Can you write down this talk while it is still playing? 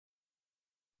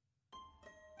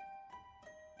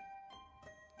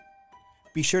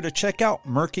Be sure to check out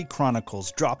Murky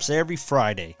Chronicles, drops every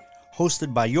Friday,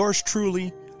 hosted by yours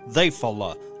truly,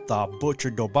 Theyfala, the Butcher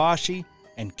Dobashi,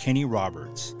 and Kenny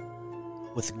Roberts.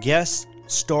 With guests,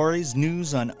 stories,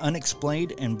 news on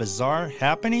unexplained and bizarre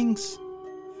happenings.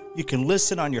 You can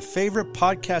listen on your favorite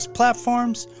podcast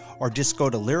platforms or just go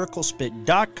to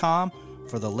lyricalspit.com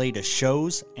for the latest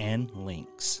shows and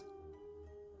links.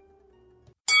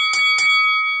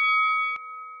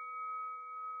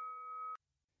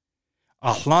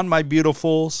 Ahlan, my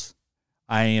beautifuls.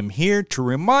 I am here to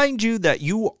remind you that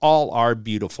you all are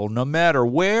beautiful, no matter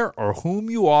where or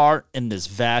whom you are in this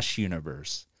vast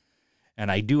universe.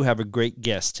 And I do have a great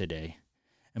guest today.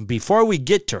 And before we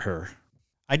get to her,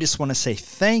 I just want to say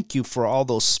thank you for all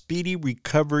those speedy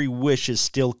recovery wishes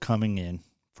still coming in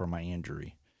for my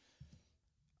injury.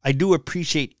 I do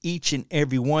appreciate each and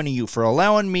every one of you for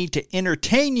allowing me to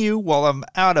entertain you while I'm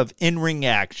out of in-ring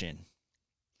action.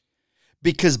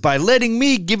 Because by letting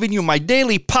me giving you my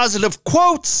daily positive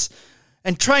quotes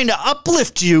and trying to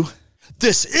uplift you,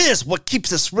 this is what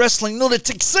keeps this wrestling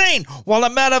lunatic sane while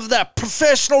I'm out of that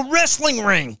professional wrestling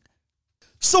ring.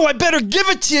 So I better give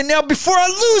it to you now before I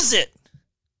lose it.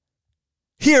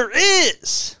 Here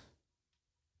is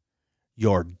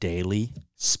your daily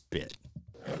spit.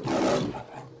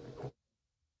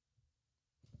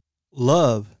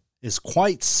 Love is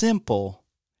quite simple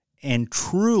and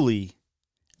truly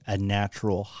a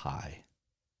natural high.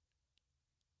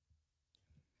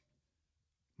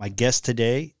 My guest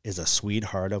today is a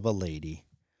sweetheart of a lady,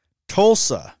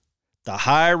 Tulsa, the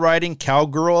high-riding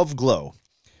cowgirl of Glow.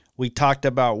 We talked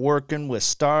about working with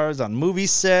stars on movie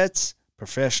sets,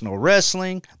 professional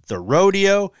wrestling, the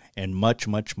rodeo, and much,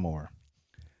 much more.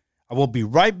 I will be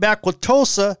right back with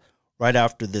Tulsa right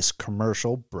after this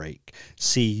commercial break.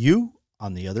 See you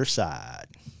on the other side.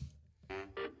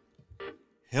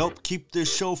 Help keep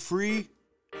this show free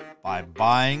by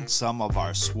buying some of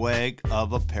our swag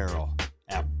of apparel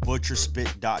at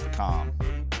butcherspit.com.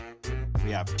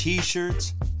 We have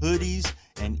t-shirts, hoodies,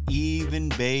 and even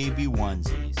baby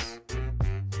onesies.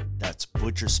 That's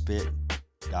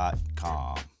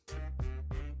butcherspit.com.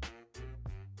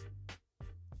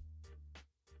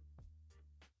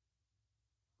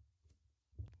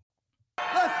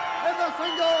 Let's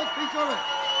singles feature.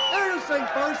 Introducing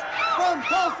first from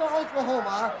Tulsa,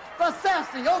 Oklahoma, the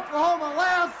sassy Oklahoma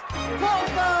lass,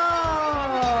 Tulsa!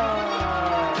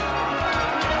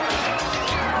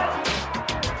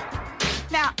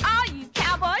 Now, all you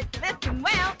cowboys, listen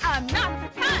well. I'm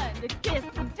not the kind to kiss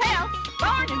and tell.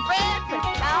 Born and bred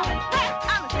with all and press.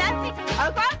 I'm a sassy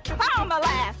Oklahoma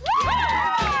lass.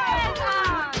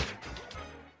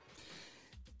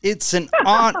 It's an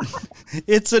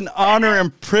honor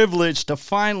and privilege to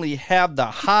finally have the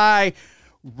high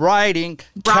riding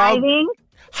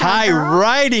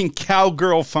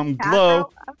cowgirl from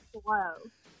Glow,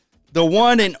 the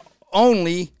one and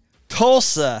only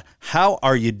Tulsa. How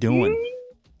are you doing?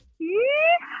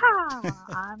 Yeehaw.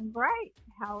 I'm great.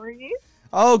 How are you?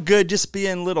 Oh, good. Just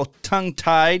being a little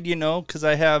tongue-tied, because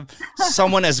I have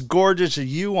someone as gorgeous as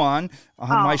you on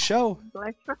my show.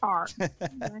 Bless your heart. Bless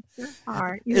your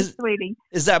heart. You're sweetie.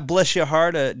 Is that bless your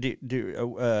heart?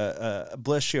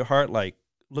 Bless your heart, like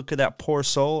look at that poor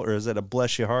soul, or is it a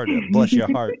bless your heart? Bless your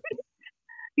heart.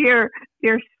 You're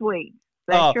sweet.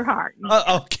 Bless your heart.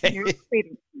 Okay. You're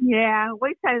sweetie. Yeah,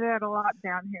 we say that a lot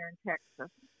down here in Texas.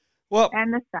 Well,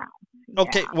 and the South.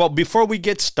 Okay. Yeah. Well, before we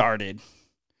get started.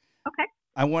 Okay.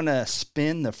 I want to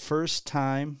spin the first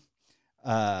timer's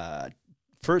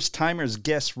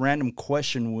guess random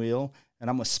question wheel, and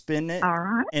I'm going to spin it. All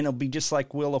right. And it'll be just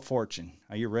like Wheel of Fortune.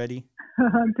 Are you ready?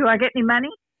 Do I get any money?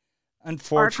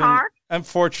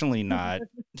 Unfortunately not.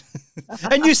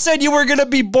 And you said you were going to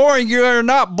be boring. You are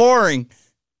not boring.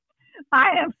 I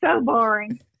am so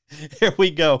boring. Here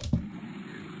we go.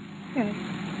 Okay.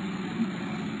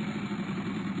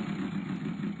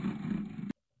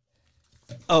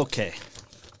 Okay.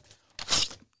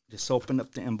 Just open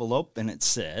up the envelope and it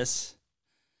says,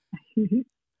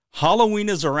 Halloween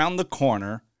is around the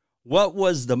corner. What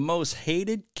was the most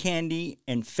hated candy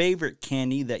and favorite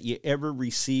candy that you ever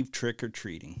received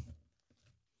trick-or-treating?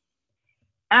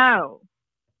 Oh.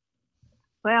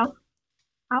 Well,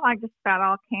 I like just about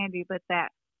all candy, but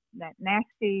that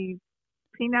nasty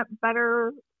peanut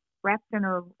butter wrapped in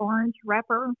an orange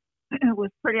wrapper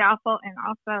was pretty awful. And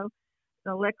also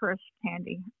the licorice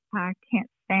candy. I can't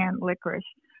stand licorice.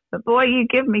 But boy, you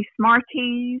give me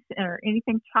Smarties or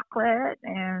anything chocolate,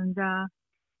 and I'm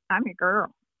your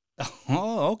girl.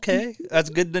 Oh, okay. That's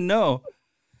good to know.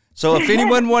 So if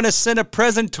anyone want to send a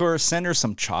present to her, send her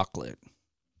some chocolate.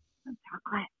 Some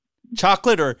chocolate.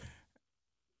 Chocolate or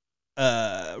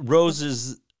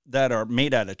Rose's that are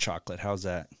made out of chocolate. How's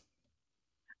that?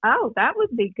 Oh, that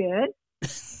would be good.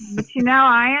 But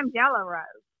I am Yellow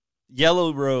Rose.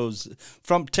 Yellow Rose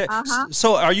from Uh-huh.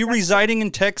 So, are you residing in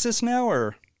Texas now,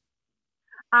 or?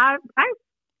 I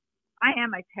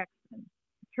am a Texan,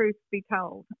 truth be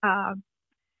told.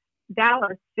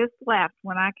 Dallas just left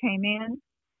when I came in,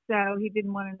 so he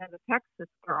didn't want another Texas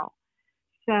girl.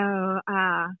 So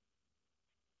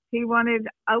he wanted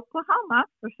Oklahoma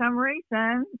for some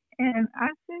reason, and I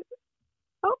said,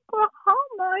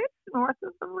 Oklahoma, it's north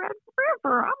of the Red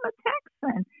River. I'm a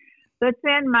Texan. But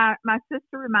then my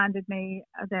sister reminded me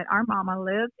that our mama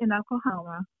lived in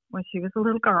Oklahoma when she was a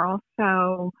little girl,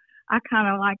 so I kind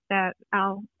of like that.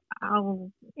 I'll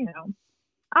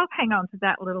hang on to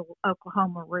that little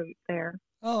Oklahoma root there.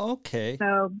 Oh, okay.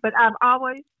 So, but I've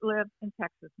always lived in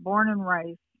Texas, born and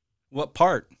raised. What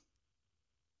part?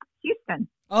 Houston.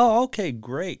 Oh, okay,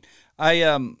 great.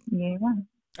 Yeah.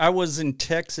 I was in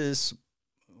Texas.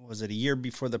 Was it a year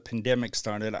before the pandemic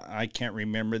started? I can't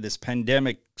remember. This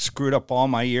pandemic screwed up all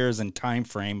my years and time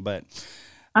frame, but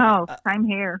same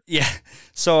here. yeah.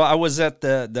 So I was at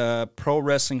the Pro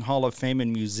Wrestling Hall of Fame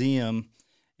and Museum,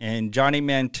 and Johnny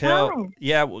Mantell,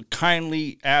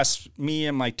 kindly asked me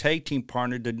and my tag team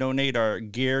partner to donate our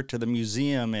gear to the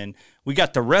museum, and we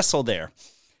got to wrestle there.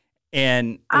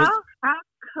 And how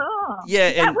cool! Yeah,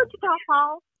 Is that Wichita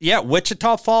Falls? Yeah,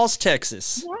 Wichita Falls,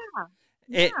 Texas.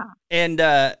 Yeah. And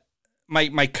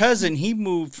my cousin, he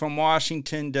moved from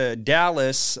Washington to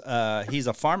Dallas. He's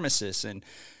a pharmacist. And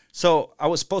so I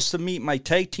was supposed to meet my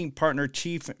tag team partner,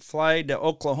 Chief, fly to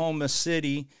Oklahoma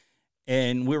City.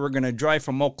 And we were going to drive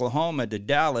from Oklahoma to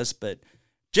Dallas. But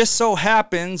just so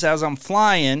happens, as I'm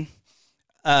flying,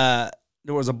 there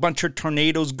was a bunch of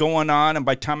tornadoes going on. And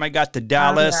by the time I got to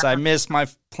Dallas, I missed my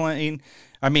plane.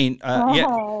 I mean,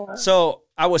 yeah. So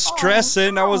I was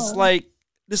stressing. I was like,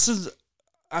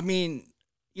 I'm going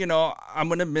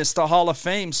to miss the Hall of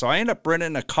Fame. So I ended up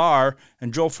renting a car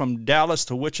and drove from Dallas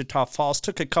to Wichita Falls.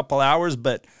 Took a couple hours,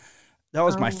 but that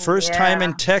was my first time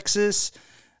in Texas.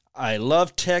 I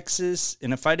love Texas.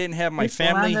 And if I didn't have my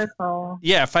family, wonderful.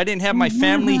 If I didn't have my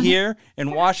family here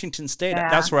in Washington State,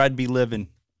 that's where I'd be living.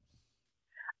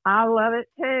 I love it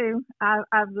too.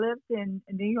 I've lived in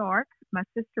New York. My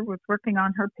sister was working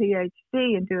on her PhD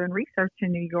and doing research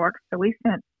in New York. So we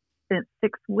spent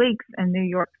 6 weeks in New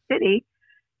York City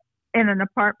in an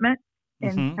apartment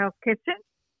in Hell's Kitchen.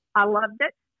 I loved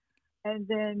it. And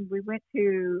then we went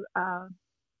to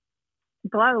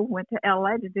went to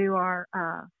LA to do our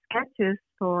sketches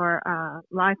for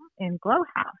Life in Glow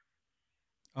House.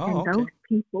 Oh, and those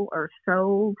people are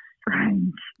so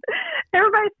strange.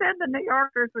 Everybody said the New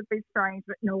Yorkers would be strange,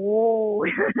 but no,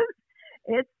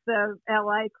 it's the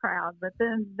LA crowd. But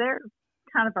then they're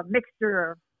kind of a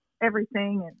mixture of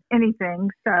everything and anything.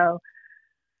 So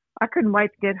I couldn't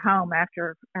wait to get home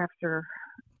after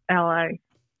LA.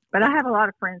 But I have a lot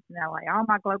of friends in LA. All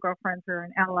my Glow girlfriends are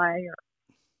in LA or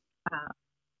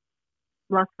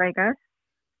Las Vegas.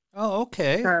 Oh,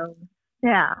 okay. So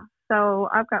yeah. So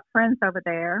I've got friends over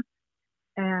there,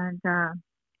 and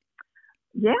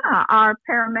our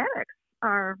paramedics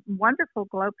are wonderful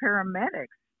Glow paramedics,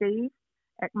 Steve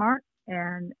Eckmart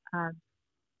and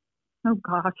oh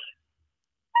gosh,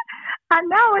 I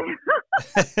know him.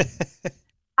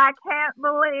 I can't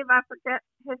believe I forget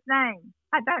his name.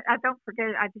 I don't forget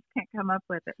it. I just can't come up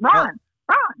with it. Ron.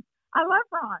 I love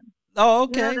Ron. Oh,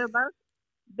 okay. They're both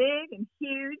big and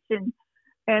huge,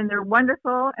 and they're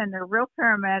wonderful, and they're real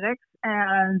paramedics,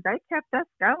 and they kept us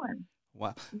going.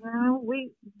 Wow.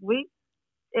 We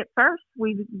at first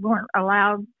we weren't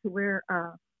allowed to wear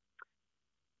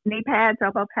knee pads,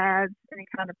 elbow pads, any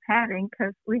kind of padding,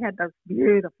 because we had those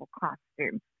beautiful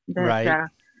costumes that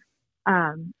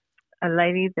a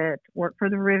lady that worked for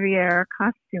the Riviera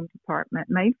costume department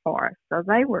made for us. So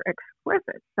they were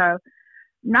exquisite. So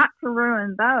not to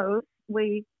ruin those,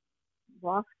 we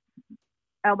lost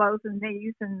elbows and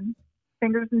knees and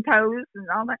fingers and toes and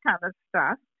all that kind of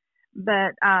stuff.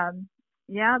 But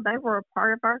they were a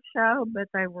part of our show, but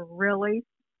they were really,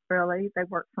 they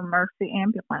worked for Mercy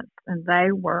Ambulance, and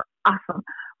they were awesome.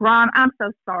 Ron, I'm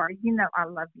so sorry. You know I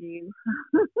love you.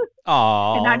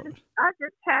 Oh. And I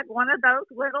just had one of those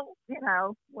little,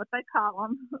 what they call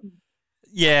them.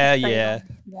 Yeah.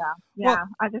 Well,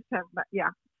 I just have,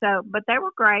 So, but they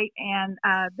were great, and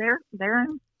they're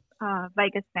in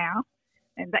Vegas now,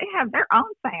 and they have their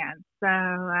own fans.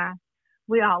 So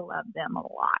we all love them a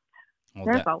lot. Well,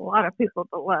 there's a lot of people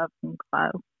that love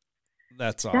Glow.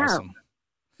 That's awesome.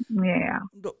 Yeah.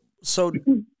 So,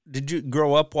 did you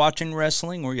grow up watching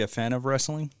wrestling? Were you a fan of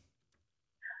wrestling?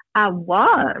 I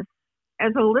was.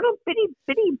 As a little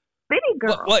bitty bitty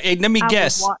girl. Well, hey, let me I would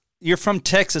guess. wa- You're from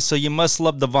Texas, so you must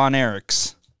love the Von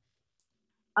Erichs.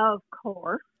 Of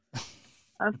course.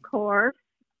 Of course.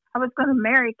 I was going to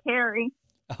marry Carrie.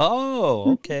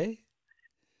 Oh, okay.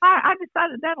 I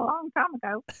decided that a long time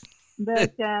ago.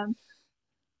 But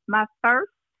my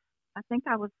first, I think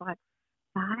I was like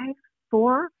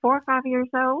 4 or 5 years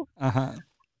old. Uh-huh.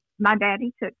 My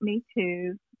daddy took me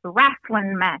to the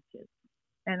wrestling matches.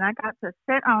 And I got to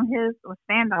sit on his, or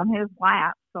stand on his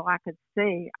lap so I could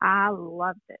see. I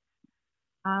loved it.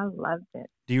 I loved it.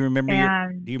 Do you remember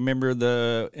And do you remember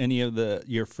any of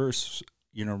your first,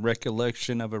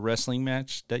 recollection of a wrestling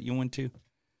match that you went to?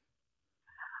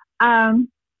 um,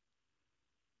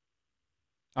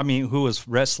 I mean, who was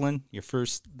wrestling? Your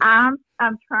first? I'm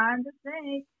trying to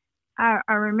think. I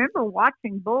remember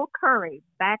watching Bull Curry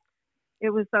back.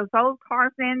 It was those old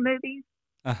Tarzan movies,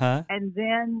 Uh-huh. and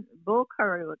then Bull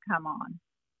Curry would come on.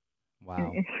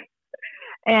 Wow.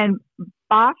 And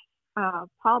Bosch,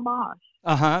 Paul Bosch.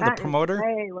 Uh-huh. The That is promoter?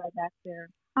 way back there.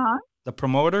 Huh? The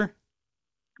promoter?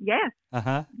 Yes,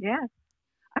 Uh-huh. yes.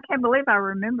 I can't believe I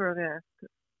remember this.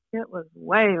 It was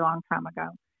way long time ago.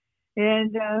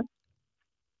 And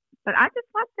but I just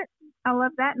loved it. I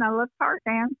love that, and I love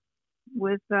Tarzan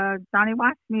with Johnny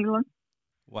Weissmuller.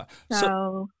 Wow.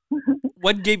 So So,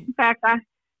 what gave in fact,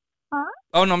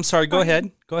 Oh, no, I'm sorry. Go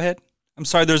ahead. Go ahead. I'm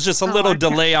sorry. There's just a little okay.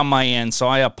 delay on my end, so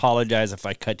I apologize if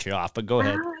I cut you off, but go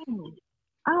ahead.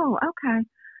 Oh, okay.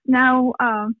 No,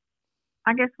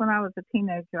 I guess when I was a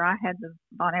teenager, I had the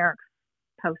Von Erich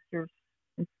posters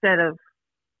instead of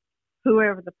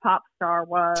whoever the pop star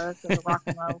was or the rock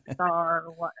and roll star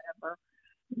or whatever.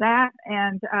 That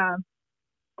and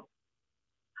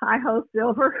Hi Ho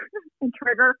Silver and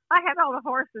Trigger. I had all the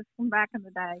horses from back in the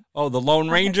day. Oh, the Lone I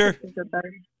had Ranger? pictures of those.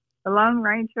 The Lone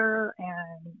Ranger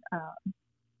and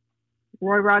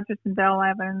Roy Rogers and Dale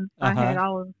Evans. I had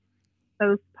all of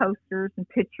those posters and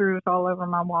pictures all over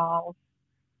my walls.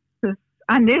 'Cause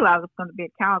I knew I was going to be a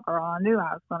cowgirl. I knew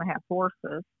I was going to have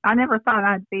horses. I never thought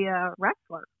I'd be a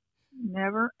wrestler.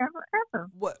 Never, ever, ever.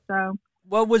 What So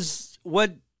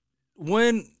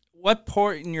what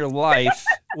point in your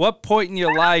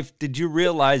life did you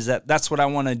realize that that's what I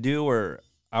want to do, or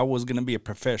I was going to be a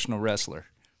professional wrestler?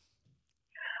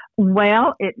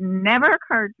 Well, it never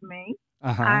occurred to me.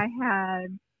 Uh-huh. I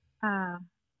had, I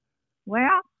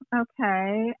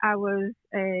was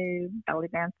a belly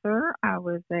dancer. I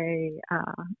was a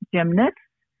gymnast.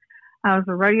 I was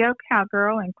a rodeo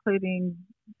cowgirl, including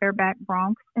bareback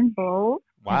broncs and bulls.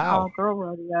 Wow. And all-girl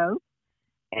rodeo.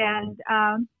 And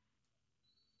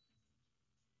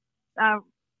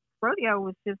rodeo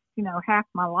was just, half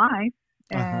my life.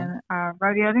 And I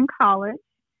rodeoed in college.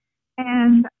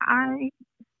 And I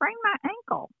sprained my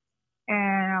ankle.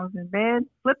 And I was in bed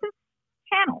flipping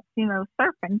channels,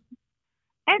 surfing.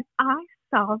 And I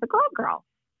saw the Glow Girls.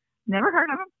 Never heard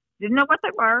of them. Didn't know what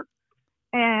they were.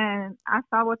 And I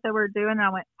saw what they were doing. And I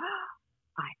went,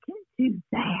 I can do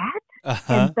that.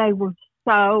 And they were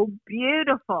so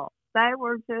beautiful. They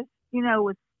were just,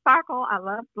 with sparkle. I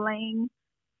love bling.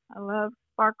 I love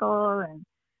sparkle.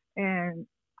 And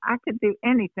I could do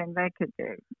anything they could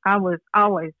do. I was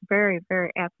always very,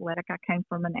 very athletic. I came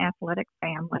from an athletic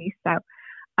family. So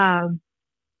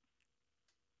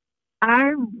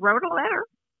I wrote a letter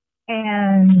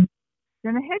and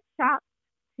sent a headshot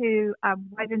to, I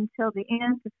waited until the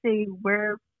end to see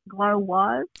where Glow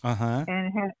was. Uh-huh. And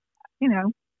it had,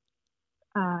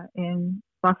 in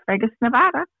Las Vegas,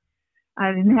 Nevada.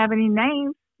 I didn't have any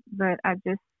names, but I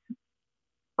just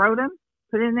wrote them,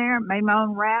 put in there, made my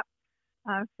own rap.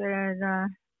 I said,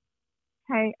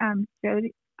 hey, I'm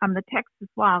Jody. I'm the Texas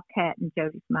Wildcat, and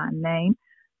Jody's my name.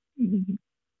 You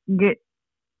get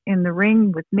in the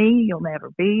ring with me, you'll never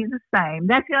be the same.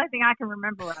 That's the only thing I can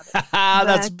remember of it.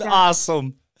 That's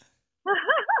awesome.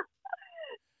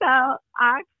 So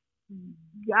I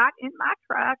got in my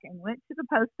truck and went to the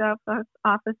post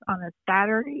office on a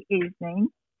Saturday evening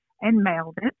and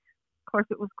mailed it. Of course,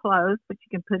 it was closed, but you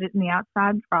can put it in the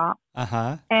outside drop.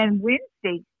 Uh-huh. And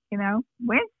Wednesday, I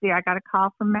got a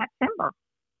call from Matt Timber.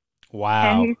 Wow.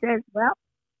 And he said, well,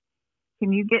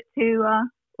 can you get to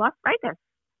Las Vegas?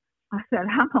 I said,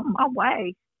 I'm on my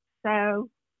way. So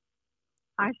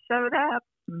I showed up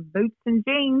in boots and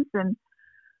jeans, and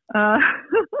I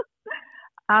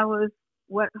was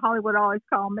what Hollywood always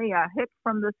called me, a hick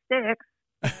from the sticks.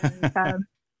 And,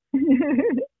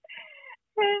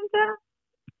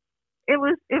 it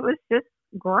was just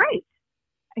great.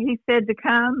 He said to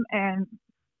come and,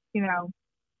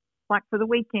 like for the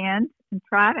weekend and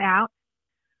try it out.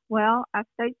 Well, I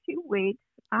stayed 2 weeks.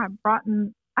 I wrote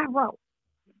 2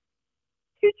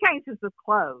 changes of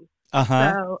clothes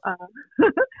Uh-huh. So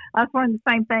I was wearing the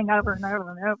same thing over and over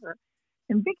and over.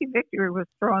 And Vicky Victory was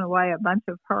throwing away a bunch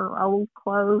of her old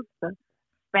clothes, the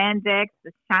spandex,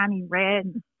 the shiny red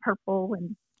and purple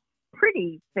and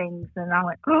pretty things. And I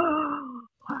went, oh,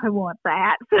 I want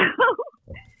that. So, and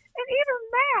even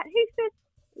Matt, he said,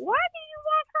 why do you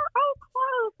want her old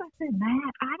clothes? I said,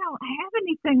 Matt, I don't have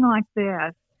anything like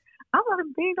this. I want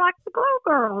to be like the Glow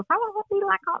Girls. I want to be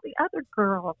like all the other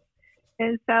girls.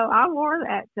 And so I wore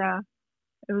that.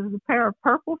 It was a pair of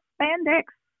purple spandex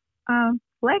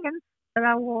leggings that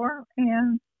I wore.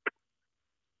 And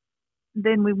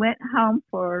then we went home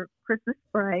for Christmas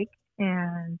break,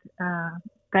 and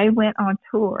they went on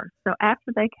tour. So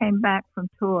after they came back from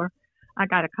tour, I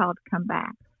got a call to come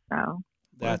back. So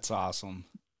That's awesome.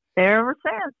 there ever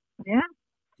since. Yeah.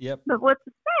 Yep. But what's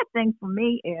the sad thing for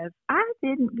me is I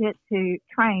didn't get to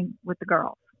train with the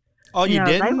girls. Oh, you know,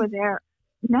 didn't? They were there.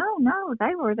 No,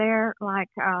 they were there like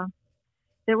there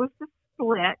was a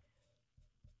split,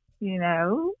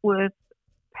 with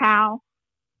POW.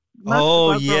 Most Oh,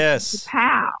 of our girls went yes. to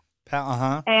POW.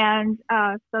 Uh-huh. And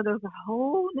so there was a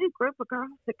whole new group of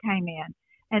girls that came in.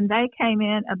 And they came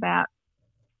in about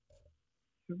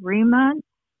 3 months,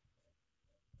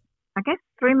 I guess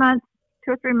 3 months,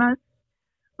 2 or 3 months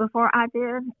before I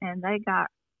did. And they got,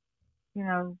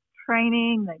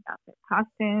 training, they got their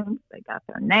costumes, they got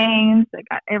their names, they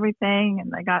got everything,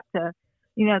 and they got to,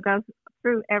 go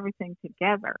through everything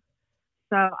together.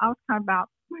 So I was kind of about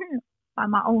by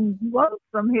my own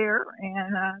lonesome here,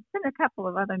 and then a couple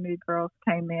of other new girls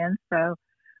came in. So,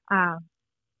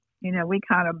 we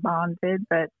kind of bonded,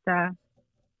 but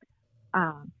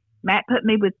Matt put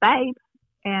me with Babe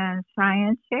and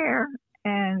Cheyenne Cher,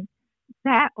 and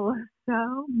that was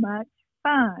so much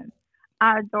fun.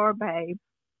 I adore Babe.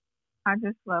 I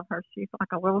just love her. She's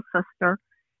like a little sister.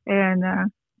 And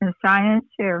Cheyenne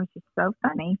Cher is just so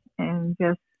funny. And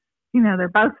just, they're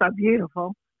both so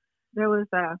beautiful. There was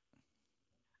a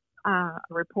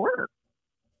reporter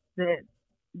that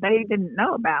they didn't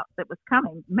know about that was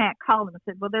coming. Matt called them and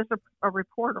said, well, there's a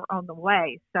reporter on the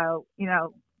way. So,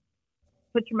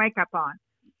 put your makeup on.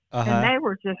 Uh-huh. And they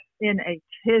were just in a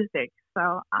tizzy.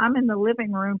 So I'm in the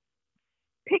living room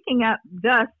picking up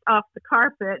dust off the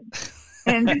carpet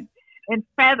and and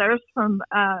feathers from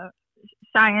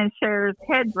Cheyenne Cher's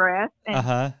headdress and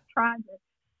Uh-huh. trying to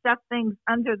stuff things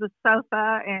under the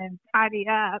sofa and tidy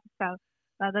up. So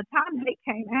by the time they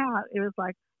came out, it was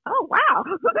like, oh, wow,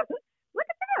 look at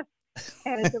this.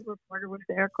 And the reporter was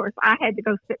there. Of course, I had to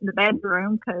go sit in the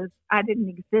bedroom because I didn't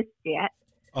exist yet.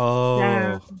 Oh.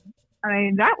 So,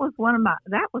 that was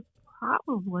that was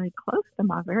probably close to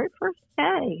my very first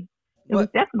day. It was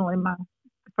definitely my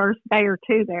first day or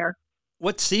two there.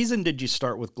 What season did you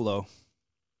start with Glow?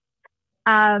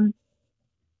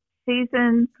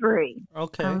 Season 3.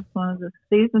 Okay. I was one of the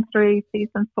season 3,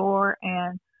 season 4,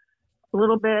 and a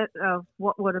little bit of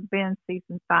what would have been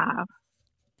season 5.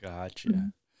 Gotcha. Mm-hmm.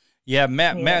 Yeah,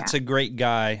 Yeah. Matt's a great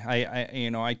guy.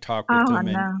 I talk with Oh, I him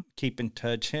and know. keep in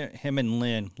touch. Him and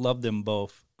Lynn, love them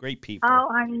both. Great people. Oh,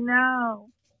 I know.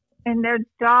 And their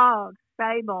dog,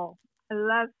 Sable. I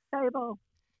love Sable.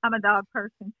 I'm a dog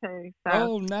person too. So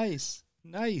Oh, nice.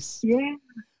 Nice. yeah.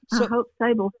 So- I hope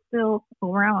Sable's still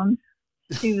around.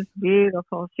 She was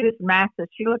beautiful. She was massive.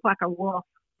 She looked like a wolf.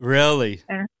 Really?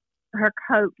 Her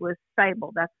coat was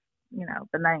Sable. That's,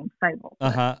 the name Sable.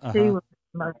 But Uh-huh. She was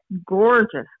the most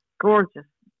gorgeous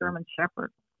German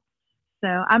Shepherd. So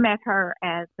I met her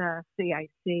at CIC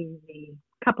a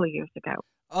couple of years ago.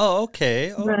 Oh,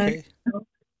 okay. Okay.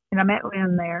 And I met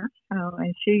Lynn there.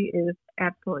 And she is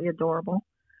absolutely adorable.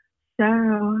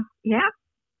 So, yeah.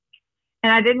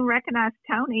 And I didn't recognize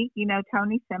Tony,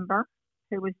 Tony Simber,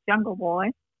 who was Jungle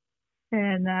Boy.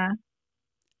 And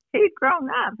he'd grown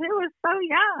up. He was so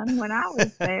young when I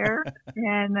was there.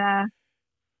 And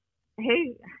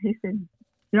he said,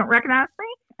 you don't recognize me?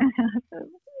 And I said,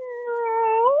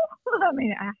 no.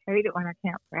 I hate it when I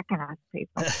can't recognize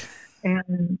people.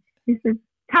 And he said,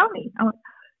 Tony. I went,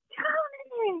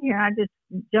 Tony. And I just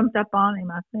jumped up on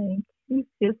him, I think. He's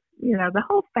just, the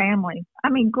whole family.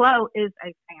 Glow is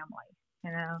a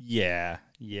family, Yeah.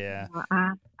 Yeah.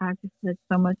 I just had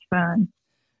so much fun.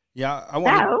 Yeah.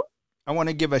 I want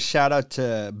to give a shout out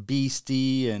to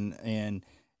Beastie and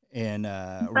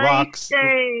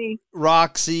Stacey.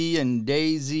 Roxy and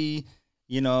Daisy.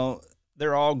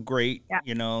 They're all great.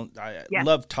 Yeah. I Yeah.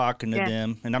 love talking to Yeah.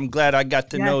 them, and I'm glad I got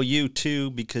to Yeah. know you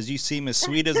too, because you seem as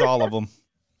sweet as all of them.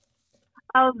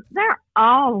 Oh, they're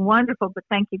all wonderful, but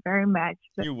thank you very much.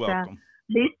 But, You're welcome.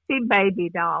 Beastie baby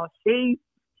doll, she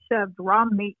shoved raw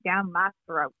meat down my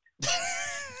throat.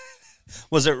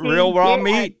 Was it real raw did.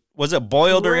 meat? Was it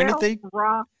boiled or Real anything?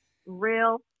 Raw.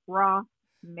 real raw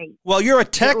meat. Well, you're a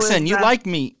Texan. You was, like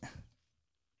meat.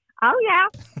 Oh, yeah.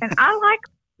 And I like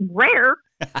rare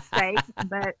steak,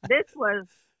 but this was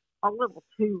a little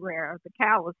too rare. The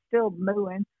cow was still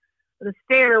mooing. The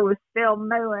steer was still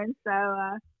mooing.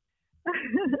 So,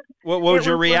 What was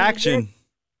your was really reaction? good.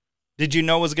 Did you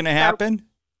know it was going to happen?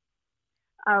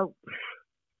 Oh,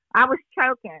 I was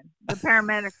choking. The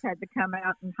paramedics had to come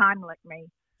out and Heimlich me.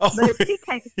 Oh, But she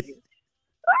came.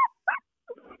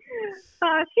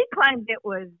 She claimed it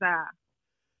was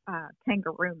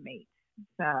kangaroo meat.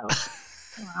 So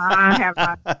I have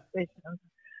my suspicions.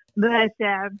 But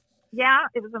yeah,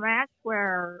 it was a match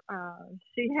where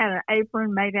she had an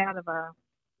apron made out of a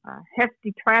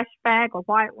hefty trash bag, a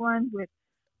white one with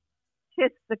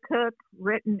 "Kiss the Cook"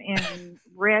 written in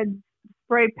red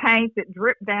spray paint that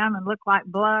dripped down and looked like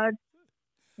blood.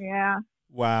 Yeah.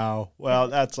 wow. Well,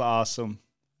 that's awesome.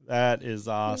 That is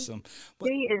awesome.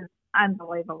 She is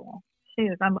unbelievable. She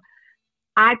is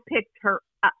I picked her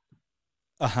up.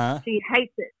 Uh-huh. She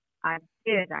hates it. I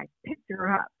did. I picked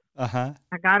her up. Uh-huh.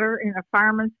 I got her in a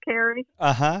fireman's carry,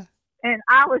 Uh-huh. and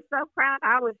I was so proud.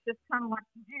 I was just kind of like,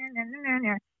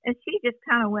 and she just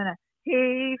kind of went a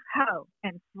heave ho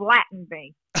and flattened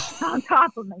me on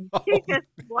top of me. She just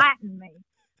flattened me.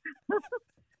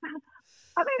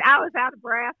 I mean, I was out of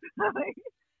breath.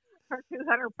 Her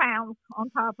 200 pounds on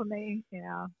top of me.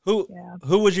 Yeah.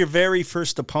 Who was your very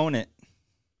first opponent?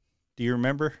 Do you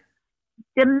remember?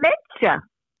 Dementia.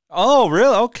 Oh,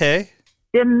 really? Okay.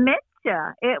 Dementia.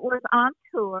 It was on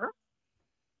tour,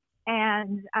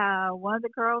 and one of the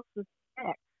girls was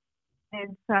sick,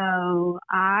 and so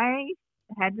I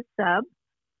had to sub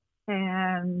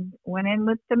and went in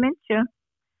with Dementia.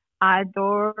 I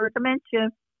adore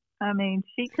Dementia. I mean,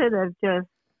 she could have just,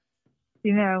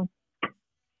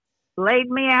 laid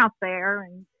me out there,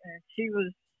 and she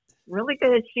was really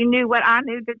good. She knew what I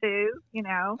knew to do,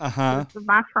 Uh-huh. with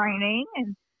my training,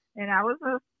 and I was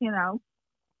a,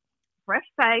 fresh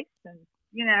face, and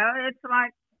it's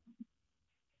like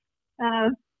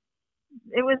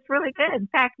it was really good. In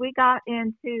fact, we got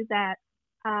into that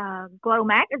Glow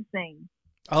magazine.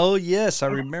 Oh, yes, I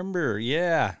remember.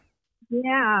 Yeah.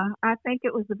 Yeah, I think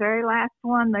it was the very last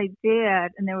one they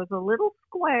did, and there was a little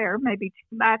square, maybe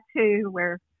 2 by 2,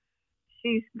 where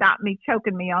she's got me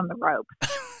choking me on the rope.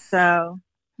 So,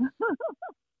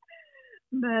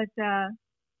 but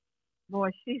boy,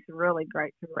 she's really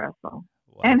great to wrestle.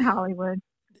 Wow. And Hollywood.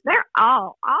 They're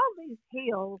all these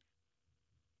heels.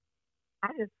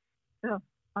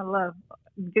 I love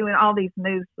doing all these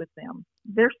moves with them.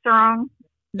 They're strong.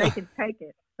 They can take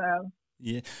it. So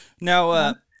Yeah.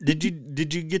 Now, did you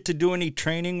get to do any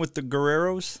training with the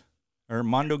Guerreros or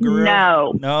Mondo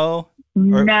Guerrero? no,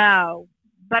 No.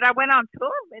 But I went on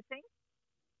tour with him.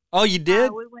 Oh, you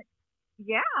did? We went.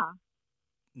 Yeah.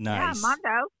 Nice. Yeah,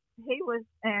 Mondo. He was,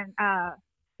 and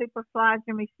Superfly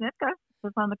Jimmy Snuka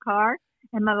was on the card,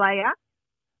 and Malaya,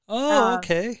 Oh,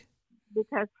 okay.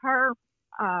 because her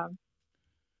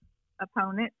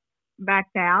opponent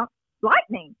backed out.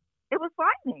 Lightning. It was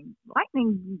Lightning.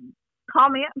 Lightning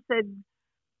called me up and said,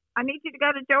 "I need you to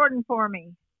go to Jordan for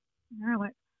me." And I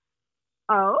went,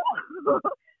 "Oh,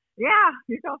 yeah,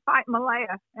 you're going to fight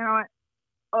Malaya." And I went,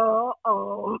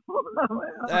 oh.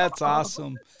 That's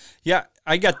awesome. Yeah,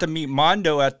 I got to meet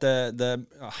Mondo at the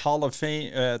Hall of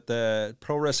Fame, at the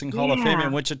Pro Wrestling Hall of Fame Yeah.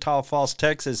 in Wichita Falls,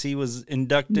 Texas. He was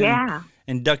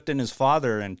inducting his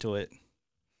father into it.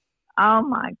 Oh,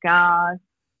 my gosh.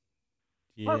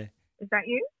 Yeah. Oh, is that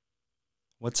you?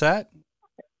 What's that?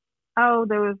 Oh,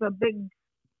 there was a big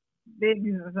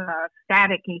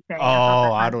staticky thing.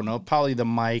 Oh, I don't know. Probably the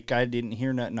mic. I didn't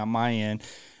hear nothing on my end.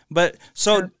 But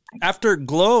so after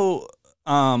Glow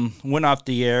went off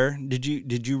the air, did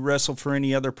you wrestle for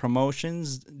any other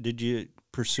promotions? Did you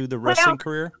pursue the wrestling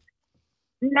career?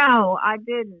 No, I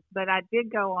didn't. But I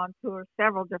did go on tour,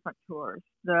 several different tours.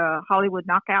 The Hollywood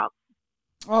Knockouts.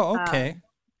 Oh, okay.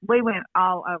 We went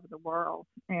all over the world,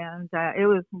 and it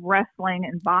was wrestling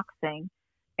and boxing.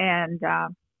 And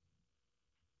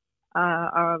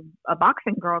a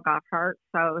boxing girl got hurt,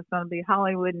 so it was going to be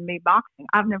Hollywood and me boxing.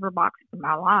 I've never boxed in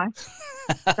my life.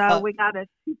 So we got a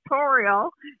tutorial,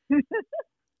 and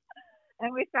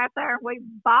we sat there and we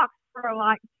boxed for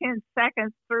like 10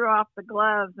 seconds, threw off the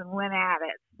gloves, and went at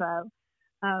it. So,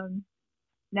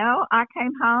 no, I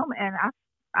came home and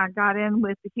I got in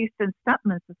with the Houston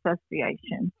Stuntmen's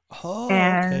Association. Oh,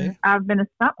 and okay. I've been a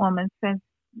stunt woman since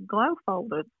Glow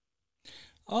folded.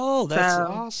 Oh, that's So-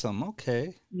 awesome.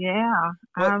 Okay. Yeah.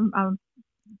 What- I'm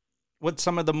What's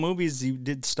some of the movies you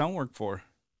did stunt work for?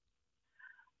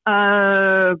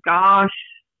 gosh.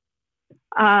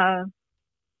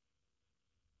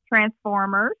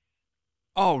 Transformers.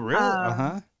 Oh, really?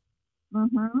 Um,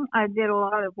 Uh-huh. I did a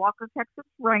lot of Walker, Texas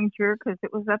Ranger because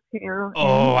it was up here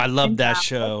Oh, I love in that Dallas.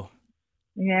 show.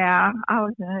 Yeah, I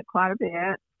was in it quite a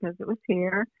bit because it was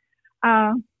here.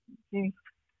 Um, gee,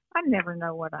 I never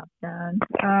know what I've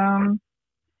done.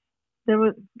 There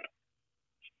was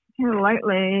here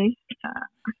lately.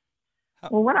 How-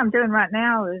 Well, what I'm doing right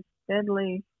now is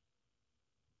Deadly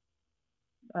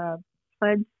uh,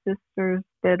 Pledge Sisters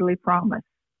Deadly Promise.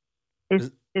 It's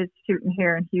is- it's shooting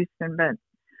here in Houston, but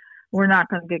we're not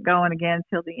going to get going again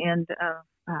till the end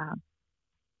of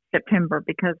September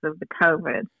because of the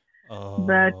COVID.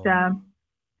 But Oh.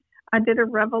 I did a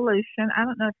Revolution. I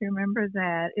don't know if you remember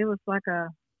that. It was like a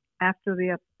after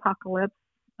the apocalypse.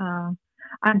 Uh,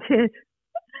 I did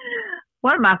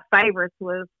one of my favorites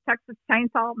was Texas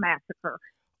Chainsaw Massacre,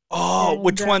 Oh, and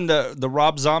which one? The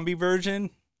Rob Zombie version?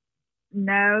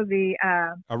 no, the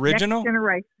Next Original?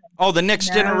 Generation. Oh, the Next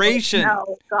No, Generation.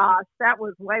 no, gosh, that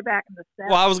was way back in the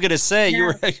Well, I 70s. was gonna say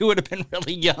No, you would have been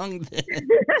really young then.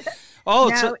 Oh,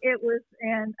 so no, it was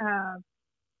in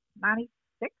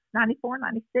 96, 94,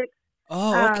 96.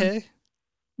 oh, Um, okay.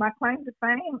 my claim to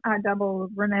fame, I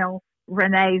doubled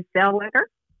Renee Zellweger,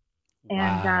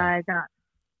 and Wow. I got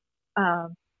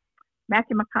um,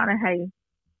 Matthew McConaughey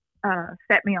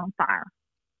set me on fire.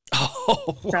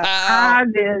 Oh, So wow.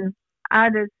 I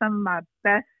did some of my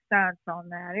best stunts on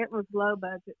that. It was low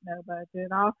budget, no budget.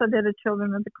 I also did a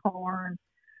Children of the Corn.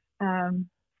 Um,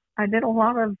 I did a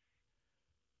lot of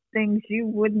things you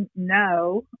wouldn't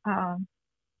know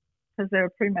because they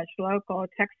were pretty much local. A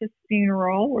Texas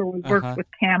Funeral, where we worked Uh-huh. with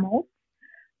camels.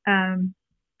 Um,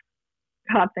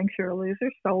 God Thinks You're a Loser.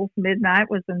 Souls Midnight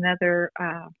was another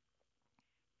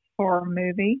horror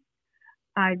movie.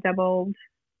 I doubled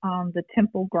the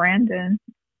Temple Grandin.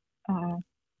 Uh,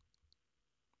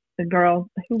 the girl,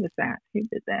 who was that? Who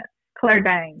did that? Claire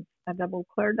Danes. I doubled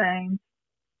Claire Danes.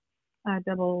 I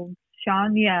doubled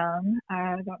Sean Young.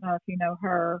 I don't know if you know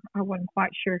her. I wasn't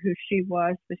quite sure who she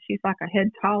was, but she's like a head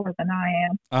taller than I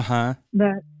am. Uh-huh.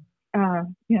 But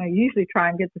you usually try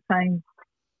and get the same,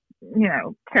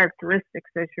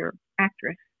 characteristics as your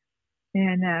actress.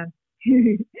 And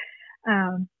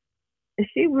um,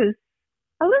 she was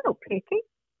a little picky,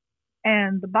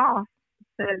 and the boss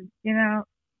said,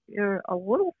 you're a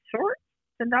little short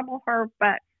to double her,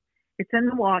 but it's in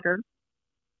the water.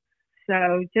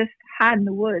 So just hide in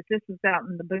the woods. This was out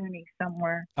in the boonies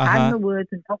somewhere. Hide in Uh-huh. the woods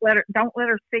and don't let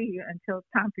her see you until it's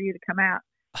time for you to come out.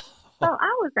 So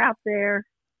I was out there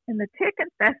in the tick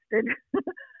infested,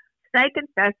 snake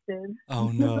infested Oh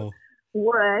no.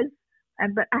 woods,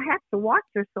 but I have to watch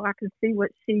her so I can see what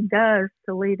she does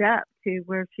to lead up to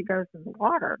where she goes in the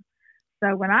water.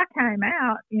 So when I came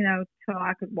out, so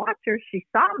I could watch her, she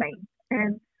saw me,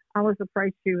 and I was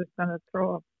afraid she was going to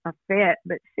throw a fit,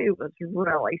 but she was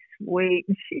really sweet,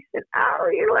 and she said, "Oh,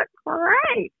 you look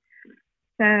great."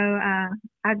 So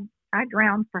I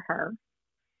drowned for her.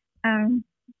 Um,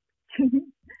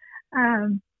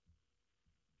 um,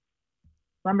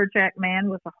 Lumberjack Man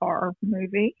was a horror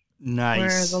movie where the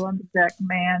Nice. lumberjack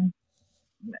man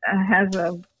has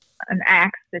an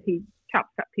axe that he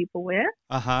chops up people with.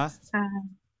 Uh-huh.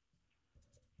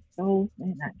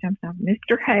 And that jumps off.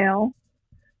 Mr. Hale,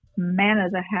 Man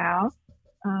of the House.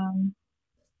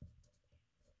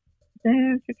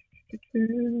 Then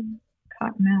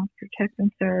Cottonmouth,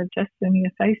 Protecting Sarah, Justin, A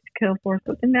Face to Kill For,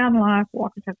 Slipping Down Life,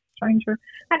 Walker, Texas Stranger.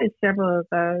 I did several of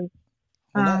those.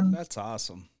 Well, Um, that's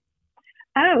awesome.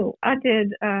 I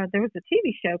did. There was a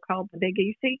TV show called The Big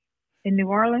Easy in New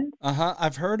Orleans, Uh-huh.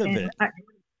 I've heard of and it.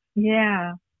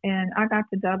 yeah, and I got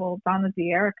to double Donna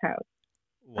D'Erico.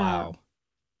 Wow.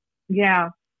 Yeah,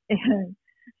 and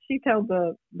she told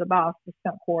the boss, the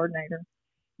stunt coordinator,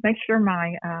 make sure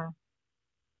my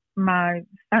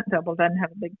stunt double doesn't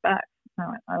have a big butt. I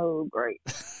went, oh great,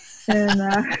 and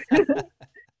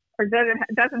or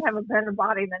doesn't have a better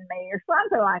body than me, or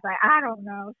something like that. I don't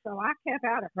know. So I kept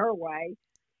out of her way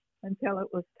until it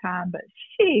was time. But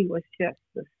she was just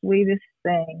the sweetest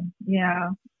thing. Yeah,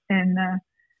 and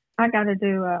I got to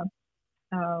do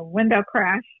a window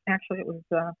crash. Actually, it was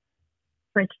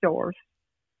French doors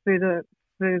through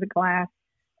the glass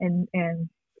and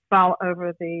fall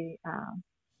over the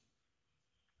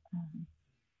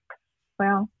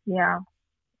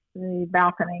the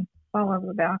balcony, fall over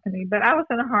the balcony. But I was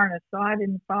in a harness, so I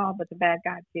didn't fall, but the bad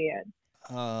guy did.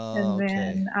 Oh, And okay.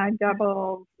 then I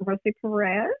doubled Rosie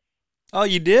Perez Oh,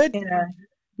 you did? in a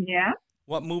yeah.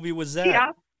 What movie was She that?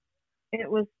 also, it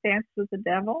was Dance with the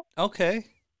Devil, Okay.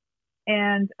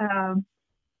 and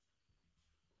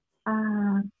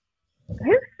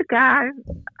who's the guy?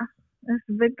 This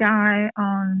big guy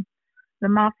on the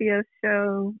Mafia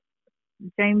show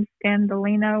James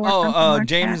Gandolino or something like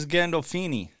James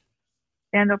Gandolfini.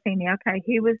 Gandolfini, okay.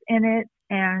 He was in it,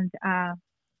 and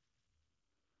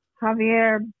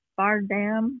Javier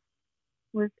Bardem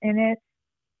was in it.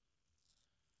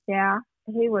 Yeah,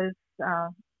 he was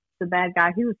the bad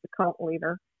guy. He was the cult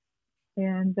leader.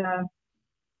 And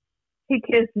he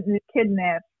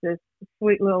kidnaps this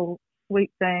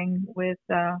sweet thing with,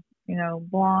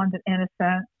 blonde and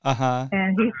innocent. Uh-huh.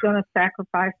 And he's going to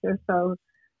sacrifice her. So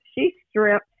she's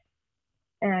stripped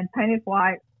and painted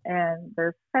white, and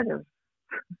there's feathers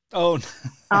Oh,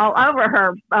 all over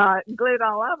her, glued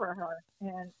all over her.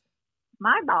 And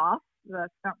my boss, the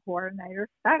stunt coordinator,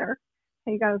 Stutter,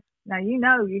 he goes, now you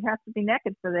have to be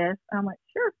naked for this. And I went,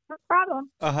 sure, no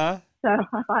problem. uh-huh. So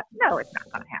I thought, no, it's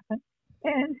not going to happen.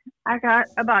 And I got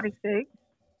a bodysuit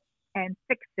and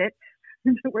fixed it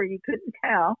where you couldn't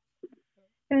tell.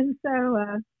 And so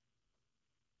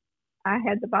I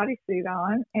had the bodysuit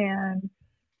on, and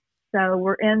so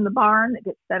we're in the barn that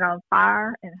gets set on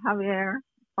fire, and Javier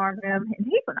Bardem, and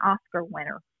he's an Oscar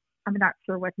winner. I'm not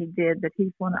sure what he did, but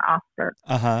he's won an Oscar.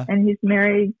 Uh-huh. And he's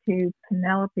married to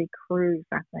Penelope Cruz,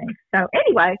 I think. So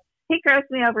anyway, he throws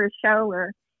me over his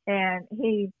shoulder, and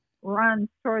he runs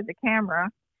toward the camera,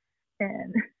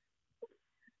 and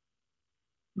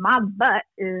my butt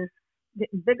is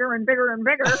getting bigger and bigger and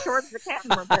bigger towards the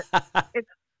camera, but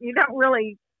you don't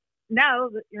really know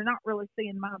that you're not really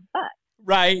seeing my butt.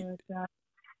 Right. But,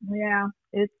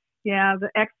 the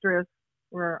extras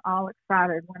were all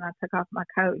excited when I took off my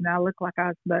coat, and I looked like I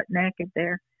was butt naked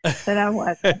there, but I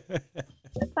wasn't. It's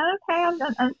okay. I've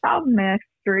done Unsolved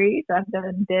Mysteries. I've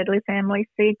done Deadly Family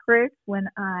Secrets when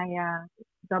I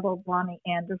doubled Lonnie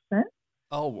Anderson.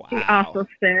 Oh, wow. He also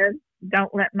said,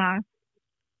 don't let my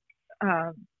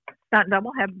stunt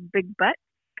double have a big butt.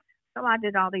 So I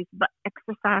did all these butt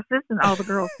exercises, and all the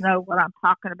girls know what I'm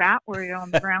talking about, where you're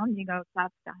on the ground, you go,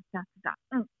 stop, stop, stop,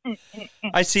 stop.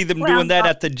 I see them doing that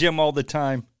at the gym all the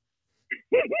time.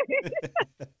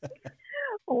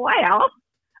 Well,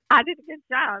 I did a good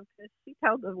job, because she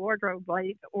told the wardrobe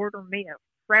lady to order me a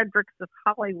Fredericks of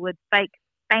Hollywood fake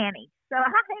fanny. So I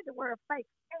had to wear a fake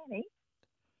fanny.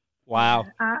 Wow.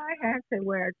 I had to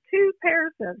wear 2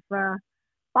 pairs of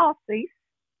falsies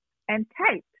and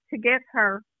tape to get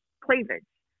her cleavage.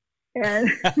 And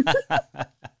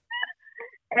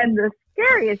and the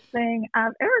scariest thing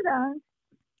I've ever done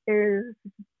is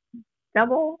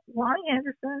double Lonnie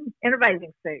Anderson in a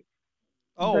bathing suit.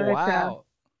 Oh, But, wow.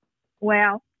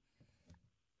 Well,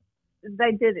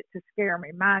 they did it to scare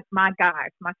me. My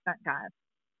guys, my stunt guys,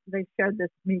 they showed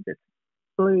me this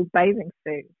blue bathing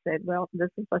suit. Said, well, this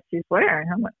is what she's wearing.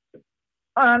 I went,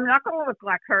 I'm not going to look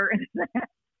like her in that.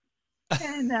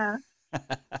 And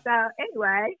so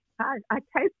anyway, I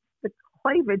taped the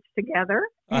cleavage together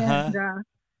and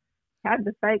had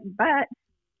the fake butt.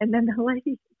 And then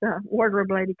the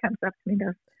wardrobe lady comes up to me and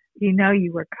goes,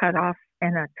 you were cut off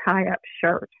in a tie-up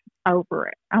shirt over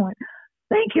it. I went,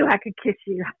 thank you, I could kiss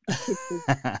you.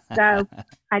 So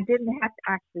I didn't have to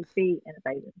actually be in a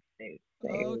bathing suit. So,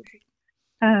 Okay.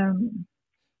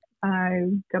 I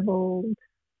doubled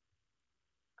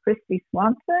Christy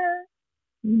Swanson.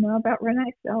 You know about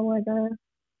Renee Zellweger.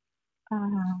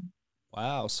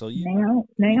 Wow. So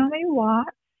Naomi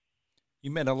Watts.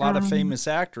 you met a lot of famous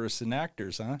actresses and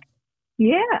actors, huh?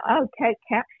 Yeah. Oh, Kate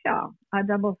Capshaw. I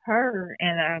doubled her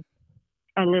in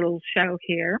a little show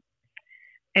here.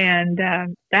 And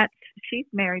she's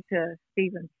married to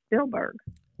Steven Spielberg.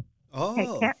 Oh. Kate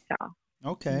Capshaw.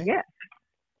 Okay. Yes.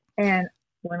 And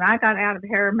when I got out of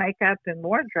hair, makeup, and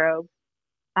wardrobe,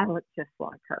 I looked just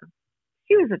like her.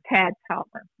 She was a tad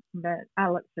taller, but I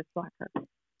looked just like her.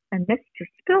 And Mr.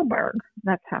 Spielberg,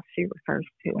 that's how she refers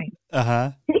to him.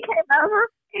 Uh-huh. He came over,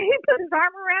 he put his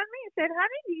arm around me and said,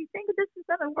 honey, do you think this is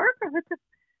going to work? And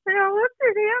I looked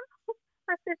at him.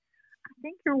 I said, I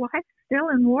think your wife's still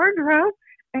in wardrobe.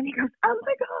 And he goes, oh,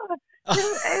 my God.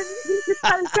 And he just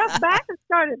kind of jumped back and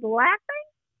started laughing.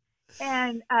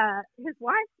 And his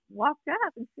wife walked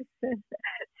up and she said,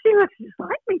 she looks just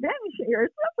like me, doesn't she? Or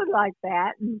something like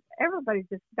that. And everybody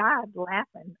just died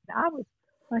laughing. I was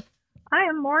like, I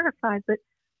am mortified, but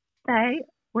they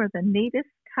were the neatest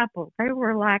couple. They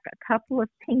were like a couple of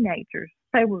teenagers.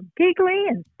 They were giggly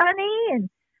and funny and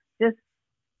just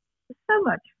so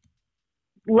much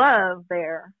love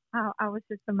there. I was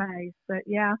just amazed. But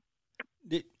yeah,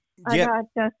 I got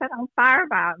set on fire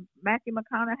by Matthew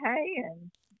McConaughey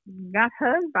and got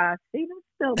hugged by Steven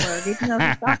Spielberg, even though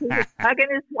he thought he was hugging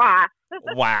his wife.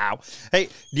 Wow. Hey,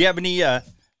 do you have any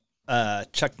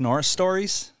Chuck Norris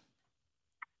stories?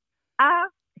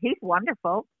 He's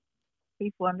wonderful.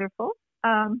 He's wonderful.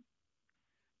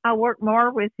 I work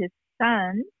more with his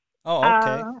sons Oh,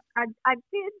 okay. I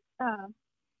did.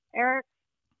 Eric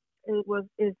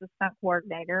is the stunt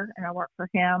coordinator, and I worked for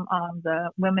him on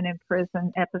the Women in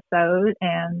Prison episode.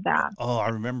 And Oh, I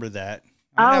remember that.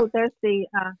 I'm gonna have- there's the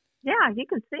yeah, you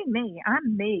can see me.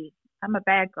 I'm me. I'm a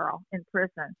bad girl in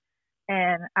prison,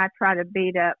 and I try to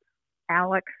beat up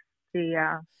Alex,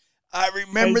 the I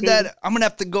remember AD. that. I'm gonna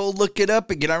have to go look it up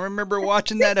again. I remember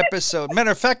watching that episode.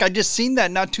 Matter of fact, I just seen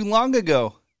that not too long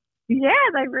ago. Yeah,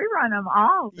 they rerun them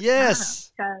all. The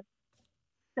Yes. time.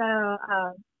 So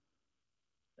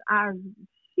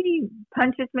she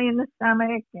punches me in the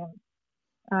stomach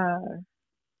and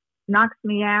knocks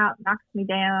me out, knocks me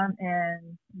down,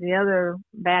 and the other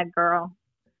bad girl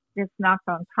gets knocked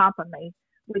on top of me,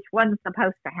 which wasn't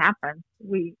supposed to happen.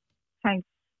 We changed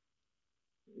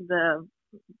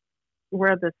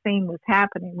where the scene was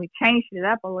happening. We changed it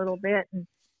up a little bit, and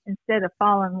instead of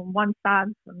falling on one side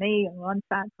for me and one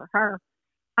side for her,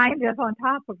 I ended up on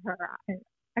top of her. And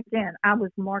again, I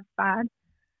was mortified.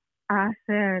 I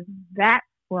said, that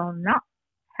will not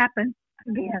happen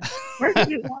again. Where do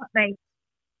you want me?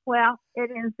 Well,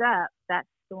 it ends up that's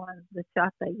the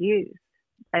shot they used.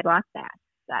 They like that.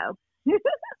 So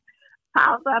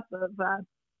piles up of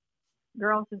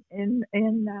girls in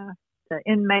the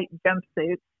inmate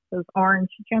jumpsuits, those orange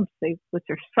jumpsuits, which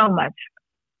are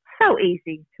so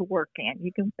easy to work in.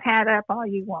 You can pad up all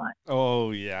you want.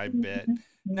 Oh yeah, I bet.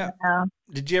 Now, Uh,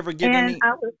 did you ever get and any?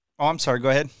 I was Oh, I'm sorry. Go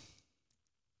ahead.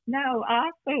 no,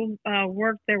 I also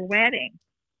worked their wedding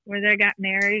where they got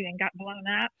married and got blown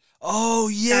up. Oh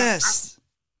yes.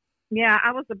 Yeah,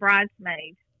 I was a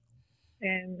bridesmaid,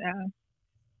 and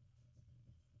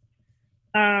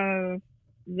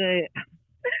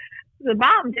the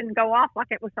bomb didn't go off like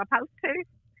it was supposed to,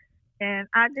 and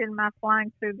I did my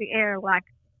flying through the air like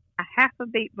a half a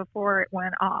beat before it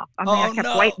went off. I mean, Oh, I kept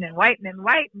no. waiting and waiting and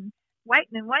waiting,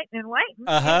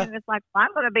 Uh-huh. and it's like, well,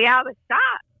 I'm going to be out of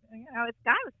shot. You know, it's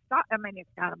got to stop. I mean, it's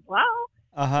got to blow.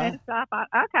 Uh-huh. And so I thought,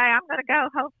 okay, I'm going to go.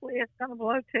 Hopefully it's going to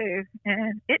blow too.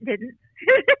 And it didn't.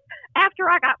 After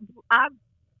I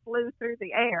flew through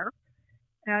the air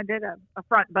and I did a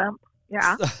front bump.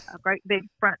 Yeah, a great big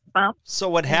front bump. So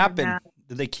what And, happened?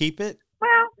 Did they keep it?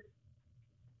 Well,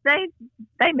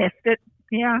 they missed it.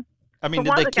 Yeah. I mean, So did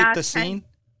one they of the keep guys the scene?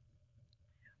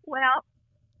 Well,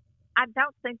 I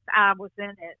don't think I was in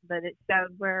it, but it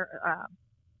showed where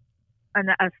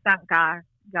a stunt guy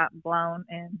got blown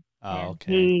and Oh, and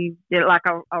okay. he did like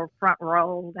a front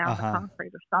roll down Uh-huh. the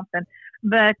concrete or something.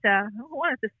 But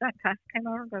one of the stunt guys came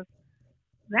over and goes,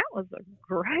 that was a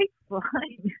great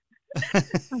flying.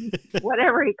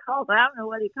 Whatever he called it. I don't know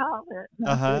what he called it. And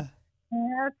I Uh-huh. said,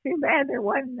 yeah, too bad there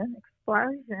wasn't an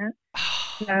explosion.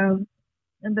 So,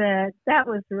 but that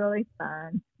was really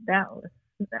fun.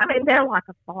 I mean, they're like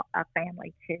a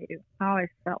family too. I always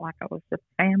felt like I was a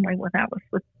family when I was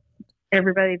with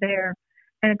everybody there.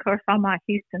 And of course, all my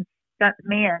Houston stunt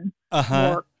men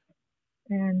Uh-huh. work,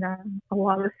 and a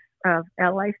lot of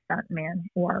LA stunt men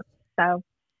work. So,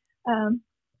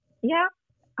 yeah,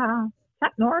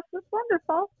 Chuck Norris was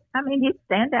wonderful. I mean, he'd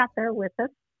stand out there with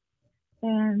us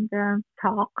and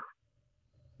talk,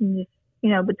 and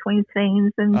just, between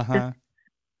scenes and Uh-huh. just,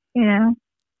 you know.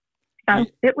 So Yeah.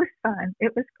 it was fun.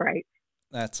 It was great.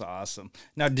 That's awesome.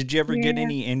 Now, did you ever get Yeah.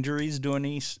 any injuries doing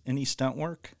any stunt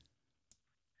work?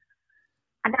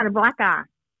 I got a black eye,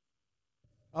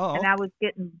 Oh. and I was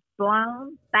getting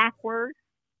blown backwards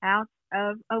out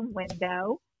of a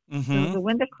window. It was Mm-hmm. a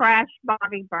window crash,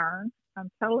 body burn.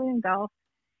 I'm totally engulfed.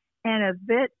 And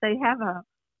they have a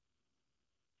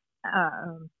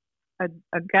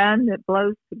gun that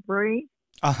blows debris,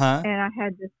 Uh-huh. and I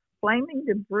had this flaming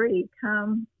debris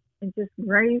come and just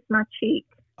graze my cheek.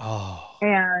 Oh.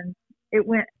 And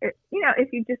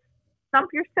if you just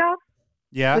thump yourself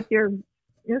Yeah. with your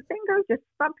finger, just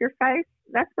thump your face,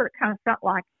 that's what it kind of felt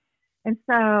like. And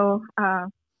so,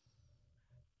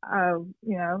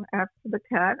 after the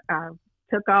cut, I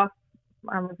took off.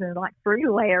 I was in like 3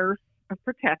 layers of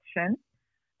protection.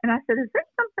 And I said, is there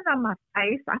something on my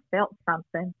face? I felt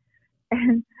something.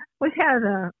 And we had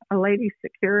a lady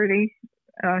security,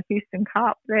 Houston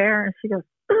cop there, and she goes,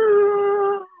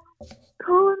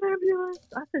 call an ambulance.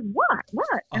 I said, what?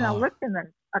 And I Oh. looked in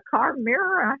a car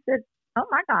mirror, and I said, oh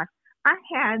my gosh, I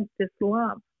had this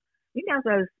lump. You know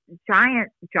those giant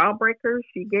jawbreakers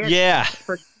you get? Yeah.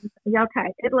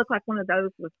 Okay, it looked like one of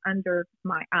those was under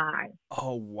my eye.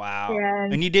 Oh, wow.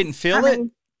 And And you didn't feel I it?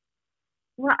 mean,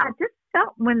 well, I just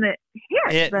felt when it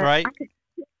hit. It, but right?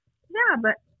 Yeah,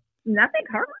 but nothing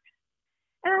hurt.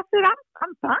 And I said,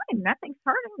 I'm fine. Nothing's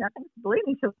hurting. Nothing's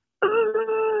bleeding. So,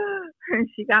 and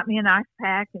she got me an ice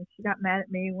pack, and she got mad at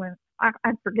me when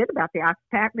I'd forget about the ice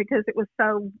pack because it was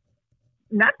so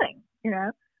nothing, you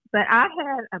know. But I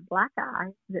had a black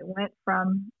eye that went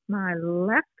from my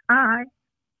left eye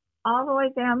all the way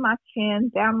down my chin,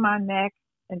 down my neck,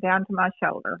 and down to my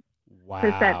shoulder.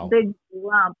 Because that Wow. big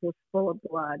lump was full of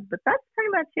blood. But that's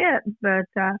pretty much it. But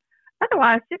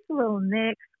otherwise, just little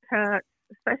nicks, cuts,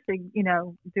 especially, you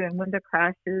know, doing window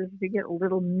crashes. You get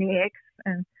little nicks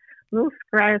and little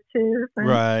scratches. And,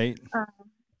 Right.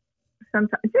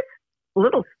 sometimes just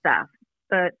little stuff.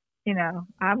 But, you know,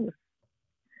 I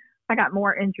got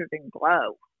more injured in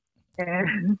glow.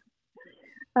 And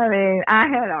I mean, I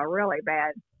had a really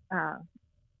bad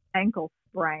ankle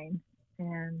sprain.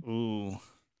 And Ooh.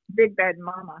 Big Bad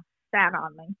Mama sat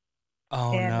on me.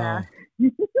 Oh, And no.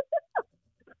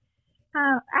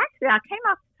 actually, I came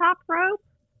off the top rope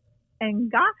and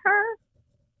got her,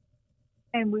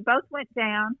 and we both went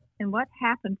down. And what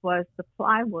happened was the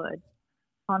plywood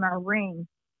on our ring,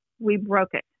 we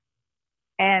broke it.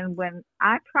 And when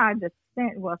I tried to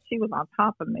stand, well, she was on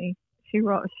top of me. She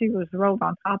was rolled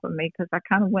on top of me because I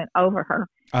kind of went over her.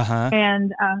 Uh-huh.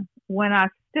 And when I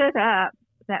stood up,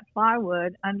 that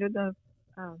plywood under the,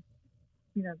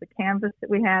 you know, the canvas that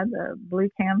we had, the blue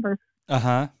canvas,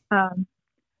 Uh-huh.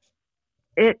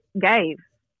 it gave,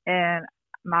 and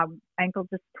my ankle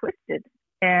just twisted.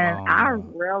 And Oh, I no.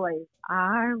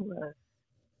 was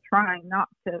trying not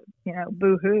to, you know,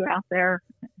 boo-hoo out there.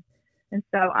 And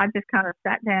so I just kind of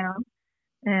sat down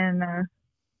and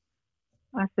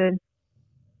I said,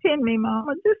 "Pin me,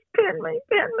 Mama, just pin me,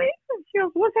 pin me." And she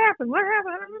goes, "What happened? What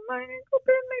happened?" I said, "My ankle,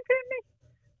 pin me, pin me."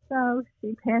 So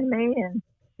she pinned me, and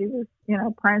she was, you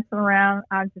know, prancing around.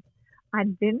 I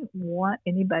didn't want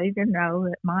anybody to know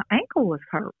that my ankle was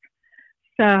hurt.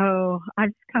 So I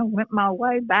just kind of went my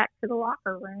way back to the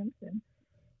locker rooms,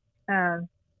 and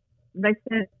they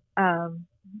sent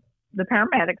the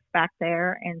paramedics back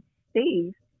there, and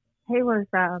Steve, he was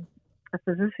a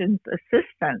physician's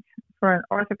assistant for an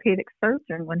orthopedic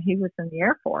surgeon when he was in the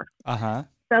Air Force. Uh-huh.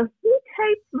 So he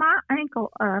taped my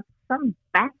ankle up, some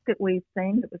basket weave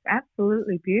thing that was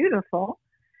absolutely beautiful,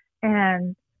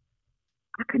 and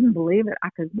I couldn't believe it. I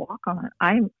could walk on it.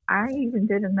 I even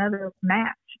did another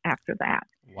match after that.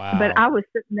 Wow. But I was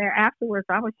sitting there afterwards.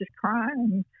 I was just crying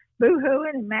and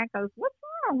boo-hooing, and Matt goes, "What's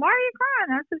wrong? Why are you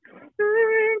crying?" I said,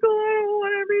 "I don't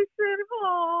want to be sitting at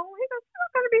home." He goes, "You're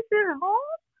not going to be sitting at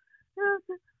home?" And I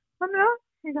said, "I'm not."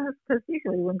 He goes, "Because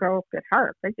usually when girls get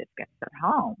hurt, they just get sent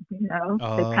home. You know,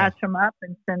 they Oh. patch them up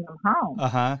and send them home.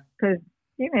 Uh-huh. Because,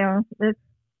 you know,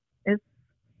 it's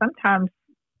sometimes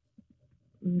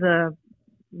the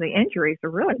injuries are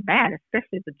really bad,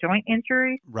 especially the joint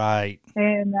injuries." Right.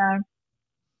 And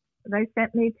they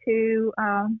sent me to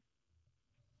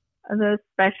the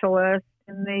specialist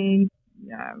and the,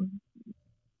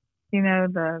 you know,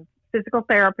 the physical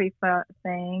therapy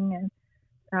thing.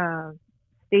 And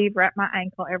Steve wrapped my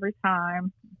ankle every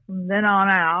time from then on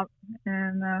out.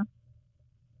 And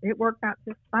it worked out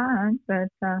just fine. But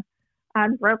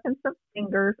I'd broken some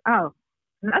fingers. Oh,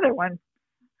 another one.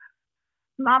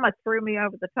 Mama threw me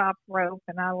over the top rope,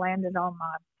 and I landed on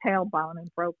my tailbone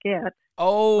and broke it.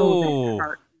 Oh. That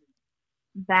hurt.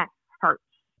 That hurts.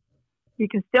 You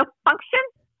can still function,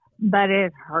 but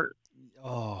it hurts.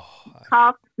 Oh.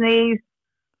 Cough, sneeze,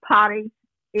 potty,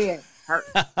 it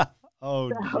hurts. Oh,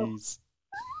 So- jeez.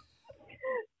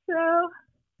 So,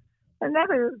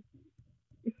 another,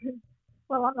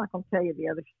 well, I'm not going to tell you the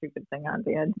other stupid thing I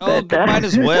did. Oh, but, might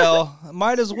as well.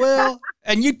 Might as well.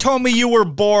 And you told me you were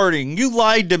boring. You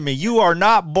lied to me. You are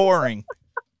not boring.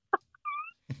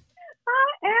 I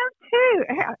am too.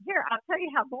 Here, I'll tell you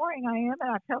how boring I am,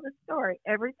 and I tell this story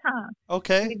every time. We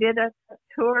Okay. did a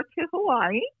tour to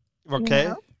Hawaii. Okay. You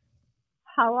know,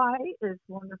 Hawaii is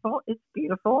wonderful. It's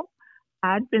beautiful.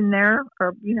 I'd been there,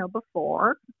 or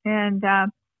before, and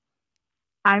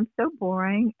I'm so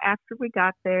boring. After we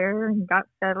got there and got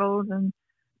settled and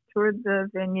toured the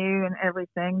venue and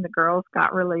everything, the girls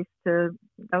got released to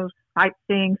go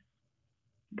sightseeing,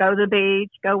 go to the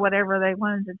beach, go whatever they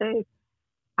wanted to do.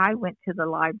 I went to the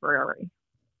library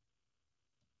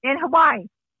in Hawaii.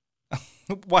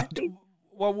 Why?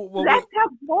 That's how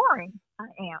boring I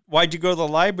am. Why'd you go to the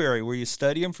library? Were you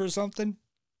studying for something?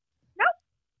 Nope.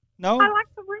 No? I like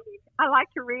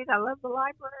to read. I love the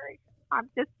library. I'm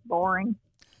just boring.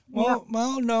 Well,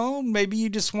 no. Maybe you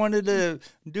just wanted to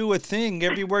do a thing.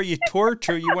 Everywhere you tour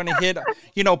to, you want to hit.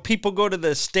 People go to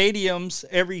the stadiums,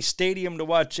 every stadium to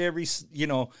watch every,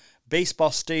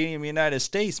 baseball stadium in the United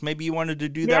States. Maybe you wanted to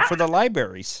do that Yeah. for the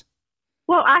libraries.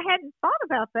 Well, I hadn't thought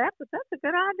about that, but that's a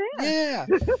good idea.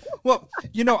 Yeah. Well,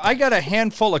 I got a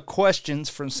handful of questions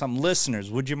from some listeners.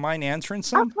 Would you mind answering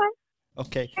some?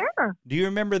 Okay, Okay. sure. Do you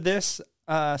remember this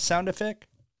sound effect?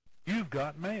 You've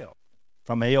got mail.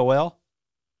 from AOL?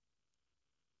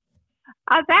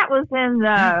 That was in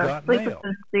got Sleepless mail.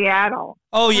 in Seattle.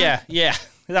 Oh, yeah,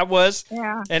 that was.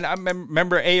 Yeah. And I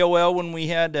remember AOL when we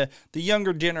had the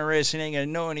younger generation ain't going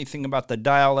to know anything about the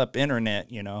dial-up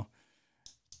internet,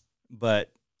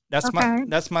 But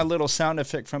that's my little sound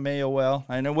effect from AOL.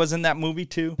 And it wasn't that movie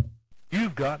too.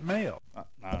 You've got mail. I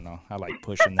don't know. I like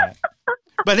pushing that.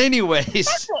 But anyways.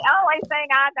 That's the only thing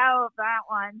I know of that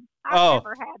one. I've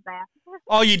never had that.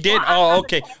 Oh, you did? Well,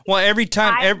 okay. Well, every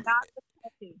time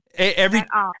every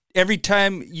every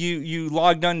time you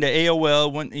logged on to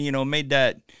AOL, when made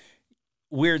that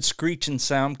weird screeching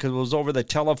sound because it was over the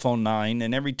telephone line,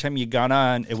 and every time you got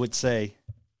on, it would say,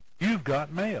 "You've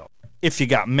got mail." If you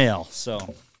got mail.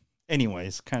 So,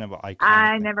 anyways, kind of an icon.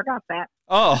 I never got that.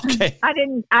 Oh, okay. I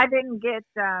didn't get.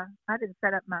 I didn't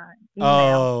set up my email.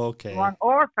 Oh, okay.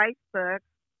 Or Facebook.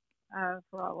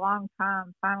 For a long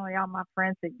time, finally, all my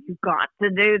friends said, "You got to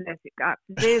do this. You got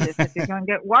to do this. If you're going to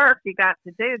get work, you got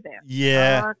to do this."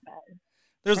 Yeah. Okay.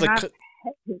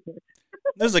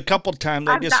 There's a couple times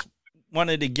I just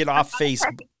wanted to get off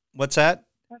Facebook. What's that?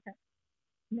 Okay.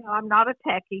 No, I'm not a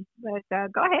techie, but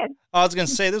go ahead. I was going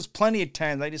to say, there's plenty of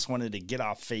times I just wanted to get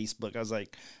off Facebook. I was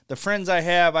like, the friends I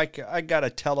have, I got a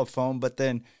telephone, but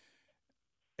then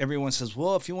everyone says,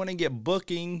 well, if you want to get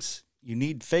bookings, you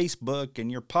need Facebook, and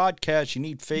your podcast, you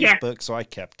need Facebook, so I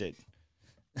kept it.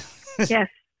 Yes,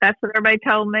 that's what everybody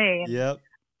told me. And yep.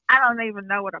 I don't even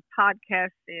know what a podcast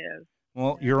is.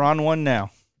 Well, you're on one now.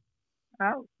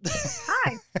 Oh,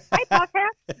 hi. Hey,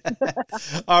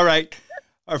 podcast. All right.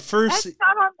 Our first... That's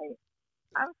not on the...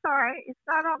 I'm sorry. It's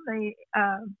not on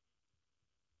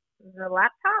the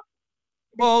laptop?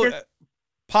 Well,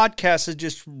 podcast is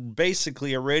just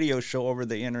basically a radio show over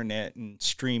the internet and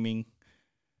streaming.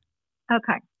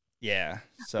 Okay. Yeah.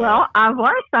 So. Well, I've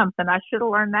learned something. I should have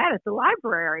learned that at the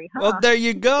library. Huh? Well, there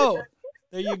you go.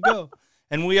 There you go.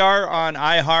 And we are on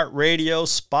iHeartRadio,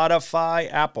 Spotify,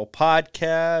 Apple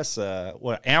Podcasts,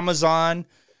 Amazon.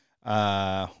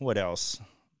 What else?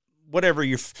 Whatever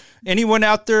anyone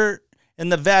out there in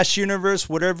the vast universe,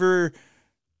 whatever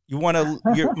you want to,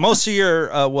 most of your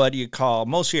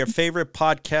most of your favorite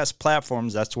podcast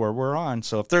platforms, that's where we're on.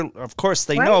 So if of course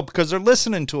they know because they're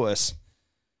listening to us.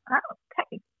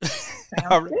 Okay.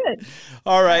 Sounds good.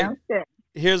 All right. Sounds good.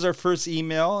 Here's our first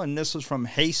email, and this was from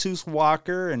Jesus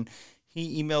Walker, and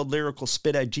he emailed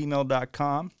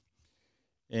lyricalspit@gmail.com.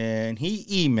 And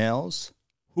he emails,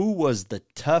 who was the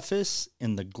toughest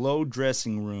in the Glow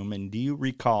dressing room, and do you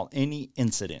recall any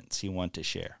incidents you want to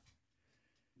share?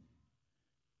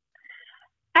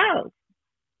 Oh,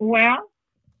 well,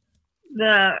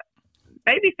 the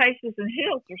baby faces and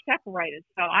heels are separated,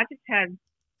 so I just had,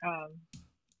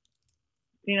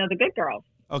 the good girls.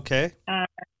 Okay.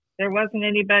 There wasn't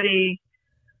anybody.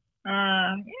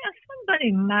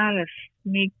 Somebody might have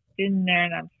sneaked in there,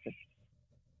 and I'm just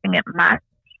thinking it might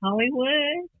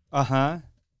Hollywood.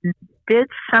 Did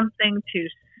something to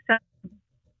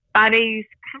somebody's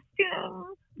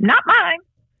costume, not mine.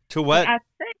 To what? I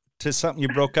think to something you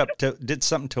broke up. Did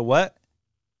something to what?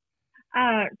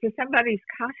 To somebody's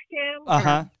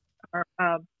costume. Or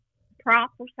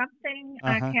prop or something.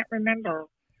 I can't remember.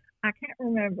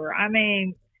 I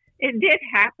mean, it did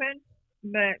happen,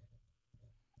 but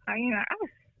I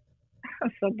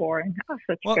was so boring. I was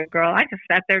such a good girl. I just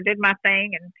sat there, did my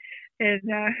thing, and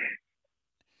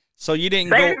so you didn't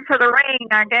go for the ring,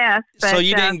 I guess. But, so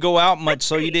you didn't go out much.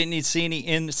 So you didn't see any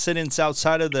incidents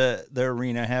outside of the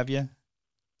arena, have you?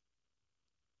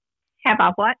 Have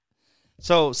I what?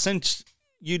 So since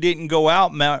you didn't go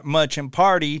out much and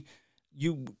party,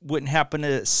 you wouldn't happen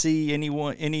to see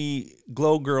any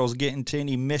Glow girls get into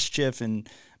any mischief and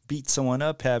beat someone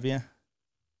up, have you?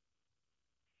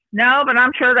 No, but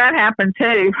I'm sure that happened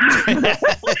too.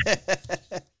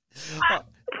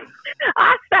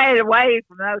 I stayed away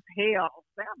from those hills.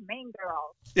 They're mean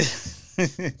girls.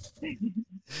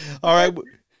 All right.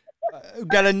 We've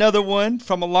got another one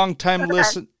from a longtime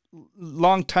listener,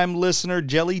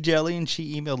 Jelly, and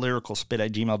she emailed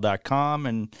lyricalspit@gmail.com,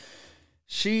 and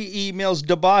she emails,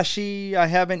 Dabashi, I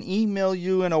haven't emailed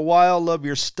you in a while. Love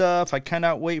your stuff. I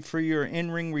cannot wait for your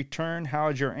in-ring return. How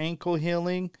is your ankle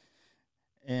healing?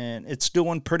 And it's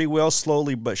doing pretty well,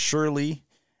 slowly but surely.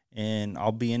 And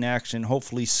I'll be in action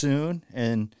hopefully soon.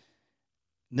 And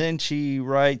then she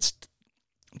writes,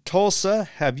 Tulsa,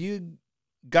 have you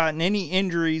gotten any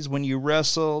injuries when you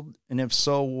wrestled? And if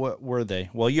so, what were they?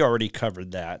 Well, you already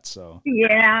covered that. So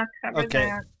yeah, covered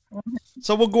that.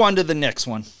 So we'll go on to the next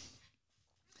one.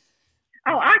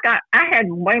 Oh, I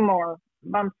had way more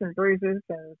bumps and bruises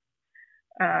and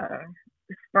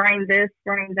sprained this,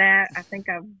 sprained that. I think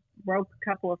I've broke a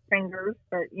couple of fingers,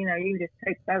 but you know, you just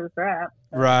take those up.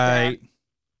 But, Right.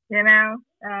 you know,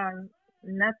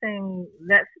 nothing.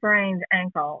 That sprained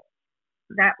ankle,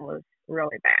 that was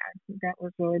really bad. That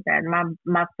was really bad.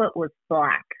 My foot was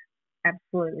black,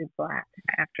 absolutely black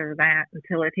after that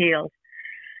until it healed.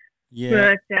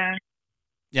 Yeah. But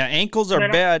Yeah, ankles are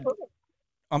but bad.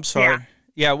 I'm sorry.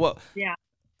 Yeah, well, yeah.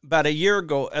 about a year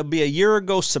ago, it'll be a year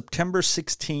ago, September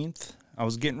 16th. I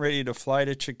was getting ready to fly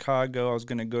to Chicago. I was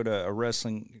going to go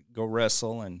to go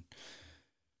wrestle, and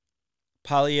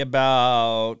probably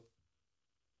about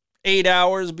 8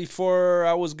 hours before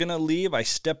I was going to leave, I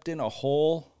stepped in a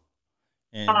hole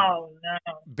and Oh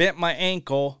no. bent my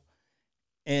ankle.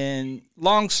 And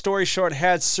long story short,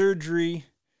 had surgery,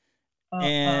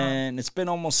 and it's been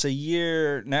almost a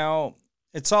year now.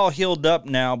 It's all healed up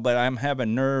now, but I'm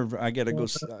having nerve. I got to go.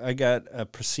 I got a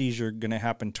procedure going to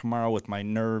happen tomorrow with my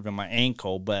nerve and my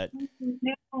ankle. But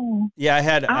No. yeah, I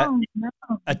had Oh no.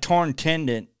 a torn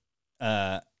tendon,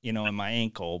 in my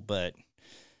ankle. But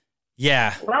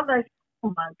yeah, Well,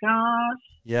 oh my gosh.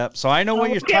 yep. So I know what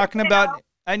Oh, you're yeah, talking about.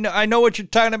 I know what you're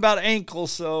talking about,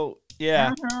 ankles. So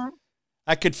yeah, Uh-huh.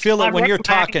 I could feel it I when broke you're my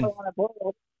talking. ankle on a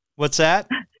bull. What's that?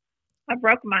 I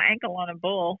broke my ankle on a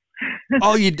bull.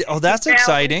 Oh, you did? Oh, that's He fell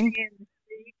exciting.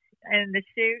 in the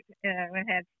chute, it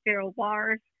had steel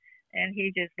bars, and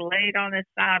he just laid on his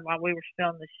side while we were still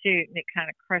in the chute, and it kind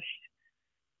of crushed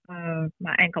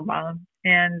my ankle bone,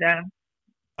 and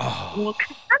Oh,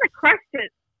 kind of crushed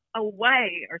it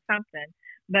away or something.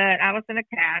 But I was in a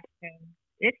cast, and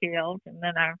it healed, and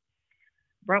then I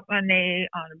broke my knee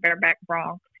on a bareback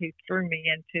bronc who threw me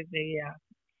into the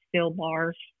steel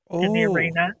bars in the Oh.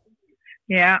 arena.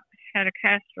 Yeah, had a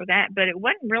cast for that, but it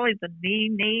wasn't really the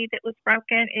knee that was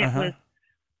broken. It Uh-huh. was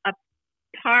a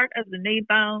part of the knee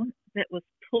bone that was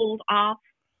pulled off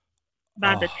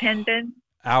by the Oh. tendon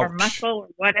or Ouch. muscle or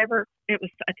whatever it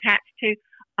was attached to.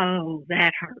 Oh,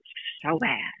 that hurts so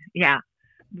bad. Yeah,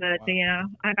 but Wow.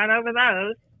 I got over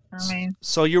those. I mean,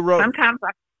 So you wrote. sometimes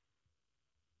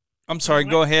I'm sorry.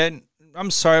 What? Go ahead.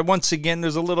 I'm sorry. Once again,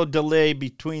 there's a little delay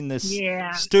between this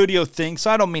Yeah. studio thing,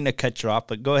 so I don't mean to cut you off,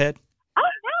 but go ahead.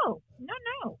 Oh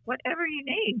no, whatever you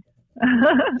need.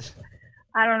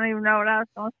 I don't even know what I was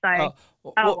going to say.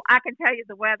 Well, I can tell you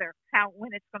the weather,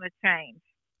 when it's going to change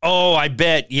oh, I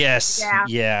bet. Yes. Yeah.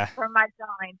 Yeah. for my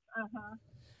joints. Uh-huh.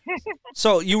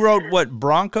 So you wrote what?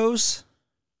 Broncos?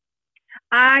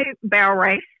 I barrel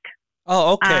raced.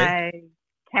 Oh, okay. I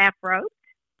calf roped.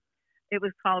 It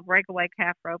was called breakaway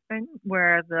calf roping,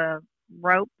 where the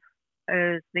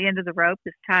end of the rope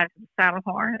is tied to the saddle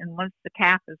horn, and once the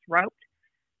calf is roped,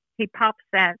 he pops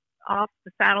that off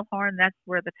the saddle horn. That's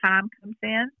where the time comes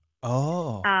in.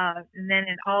 Oh, And then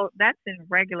that's in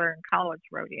regular and college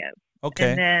rodeos. okay.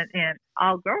 And then in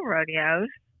all girl rodeos,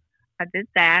 I did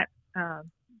that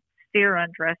steer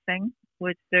undressing,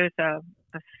 which there's a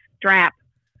strap,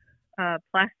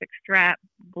 plastic strap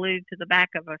glued to the back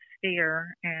of a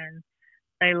steer, and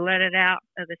they let it out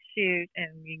of the chute,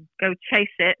 and you go chase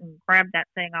it and grab that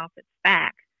thing off its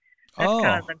back. That's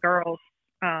kind of the girls'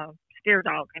 steer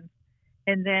dogging.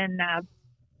 And then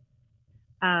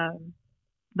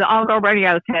the all girl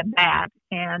rodeos had that,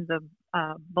 and the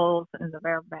bulls and the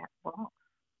bareback broncs.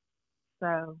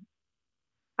 So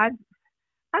I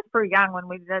was pretty young when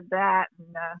we did that,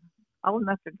 and old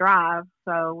enough to drive.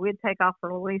 So we'd take off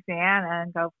for Louisiana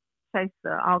and go chase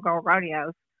the all girl rodeos.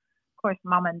 Of course,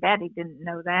 Mom and Daddy didn't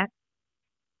know that.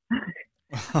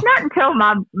 Not until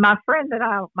my friend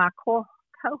my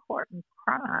cohort in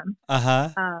crime Uh-huh.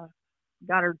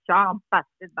 got her jaw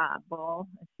busted by a bull,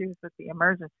 and she was at the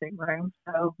emergency room.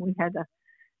 So we had to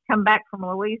come back from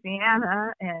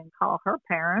Louisiana and call her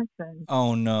parents, and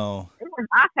Oh, no. they were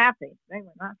not happy.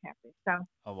 So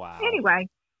Oh, wow. anyway,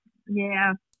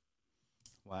 yeah,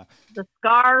 Wow. the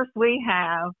scars we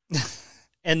have,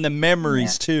 And the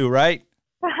memories, too, right?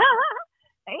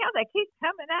 yeah, they keep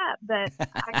coming up. But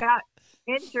I got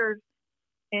injured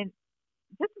in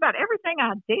just about everything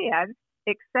I did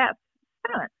except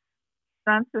stunts.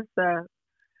 Stunts is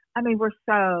we're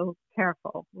so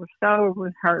careful. We're so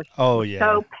rehearsed. Oh, yeah.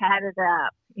 So padded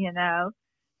up,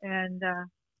 and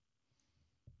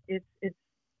it's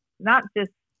not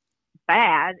just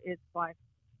bad. It's like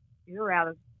you're out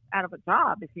of a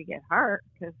job if you get hurt,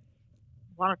 because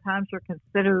a lot of times you're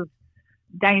considered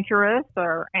dangerous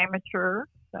or amateur,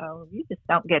 so you just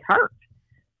don't get hurt.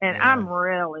 And Yeah. I'm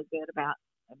really good about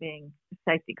being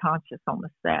safety conscious on the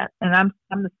set, and I'm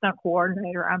the stunt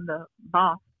coordinator. I'm the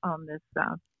boss on this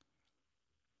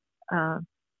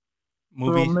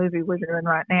Movie? little movie we're doing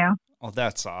right now. Oh,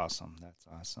 that's awesome. That's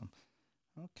awesome.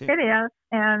 Okay. It is,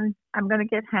 and I'm going to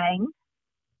get hanged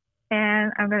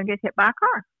and I'm going to get hit by a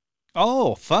car.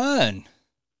 Oh, fun.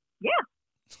 Yeah.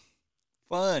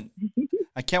 Fun.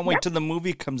 I can't wait till the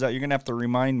movie comes out. You're going to have to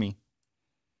remind me.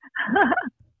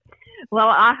 Well,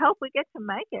 I hope we get to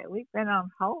make it. We've been on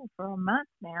hold for a month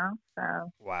now,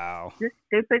 so Wow. this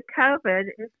stupid COVID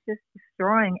is just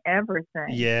destroying everything.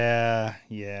 Yeah.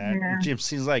 Yeah. It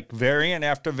seems like variant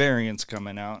after variant's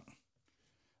coming out.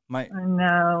 I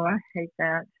know. I hate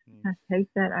that. I hate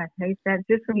that.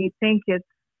 Just when you think it's,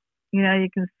 you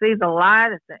can see the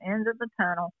light at the end of the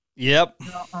tunnel. Yep.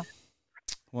 Uh-uh.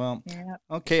 Well, Yeah.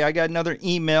 okay, I got another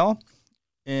email,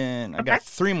 and I got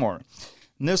 3 more.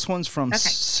 And this one's from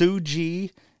Sue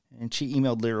G, and she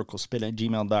emailed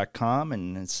lyricalspit@gmail.com,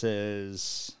 and it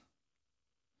says,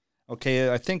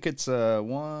 okay, I think it's it's a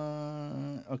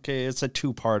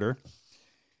 2-parter.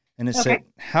 And it said,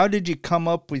 how did you come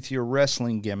up with your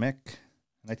wrestling gimmick?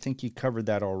 And I think you covered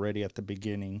that already at the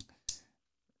beginning.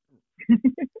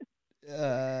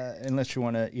 Unless you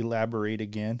want to elaborate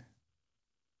again.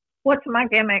 What's my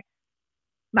gimmick?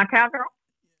 My cowgirl?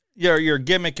 Your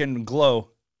gimmick and glow.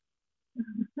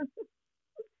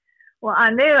 Well,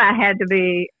 I knew I had to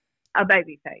be a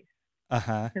baby face.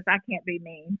 Uh-huh. Because I can't be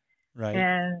mean. Right.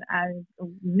 And I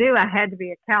knew I had to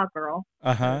be a cowgirl.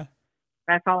 Uh-huh.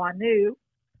 That's all I knew.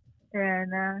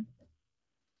 And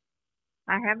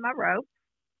I had my rope,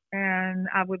 and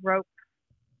I would rope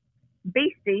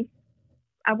Beastie.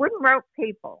 I wouldn't rope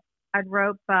people. I'd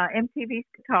rope MTV's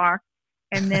guitar,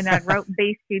 and then I'd rope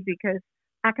Beastie because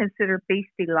I consider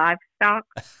Beastie livestock,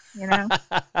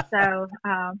 So,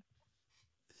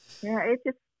 it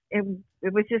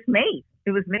was just me.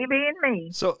 It was me being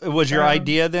me. So it was your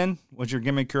idea then? Was your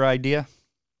gimmick your idea?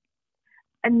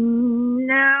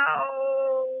 No.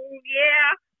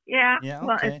 Yeah. Yeah,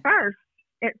 Well, okay.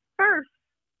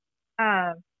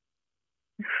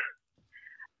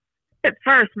 At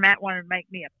first, Matt wanted to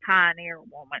make me a pioneer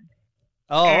woman.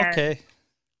 Oh, okay.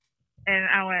 And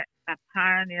I went, a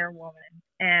pioneer woman.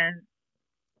 And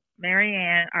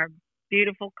Marianne, our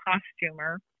beautiful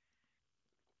costumer,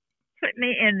 put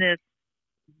me in this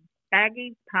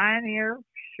baggy pioneer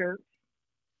shirt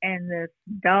and this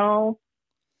dull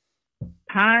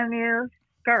pioneer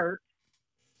skirt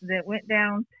that went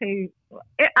down to,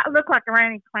 I looked like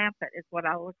Granny Clampett is what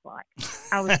I looked like.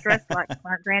 I was dressed like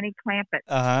Granny Clampett.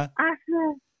 Uh-huh. I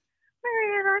said,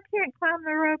 Marianne, I can't climb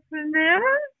the ropes in this.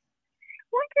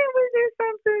 Why can't we do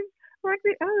something like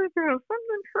the other girls,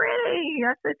 something pretty?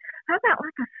 I said, how about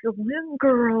like a saloon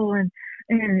girl? And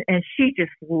she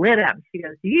just lit up. She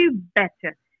goes, you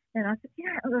betcha. And I said,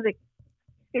 yeah. I was like,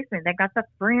 excuse me, they got the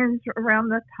fringe around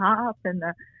the top and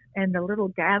the little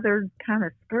gathered kind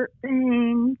of skirt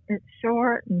thing. It's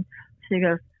short. And she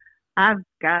goes, I've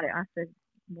got it. I said,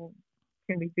 well,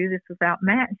 can we do this without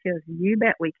Matt? And she goes, you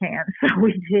bet we can. So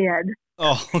we did.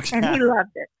 Oh, okay. And he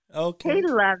loved it. Okay. He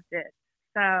loved it.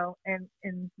 So, and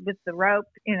with the rope,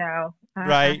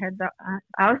 right.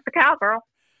 I was the cowgirl.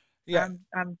 Yeah.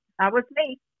 I was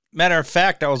me. Matter of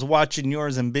fact, I was watching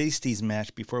yours and Beastie's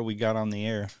match before we got on the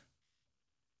air.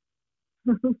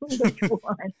 Which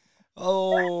one?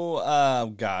 Oh,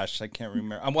 gosh, I can't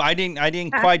remember. Well, I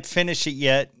didn't quite finish it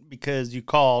yet because you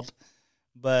called,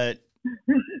 but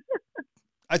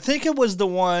I think it was the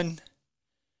one.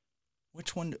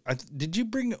 Which one did you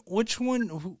bring? Which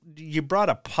one? You brought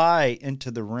a pie into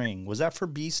the ring. Was that for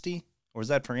Beastie or was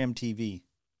that for MTV?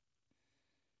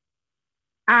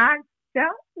 I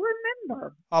don't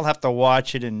remember. I'll have to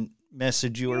watch it and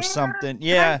message you or something.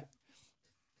 Yeah.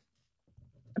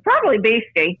 Probably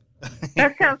Beastie.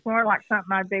 That sounds more like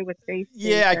something I'd do with Beastie.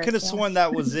 Yeah, I could have sworn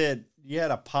that was it. You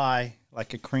had a pie,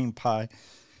 like a cream pie.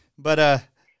 But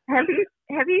have you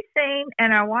seen?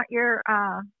 And I want your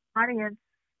audience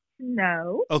to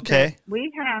know. Okay.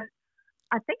 We had.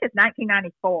 I think it's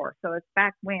 1994, so it's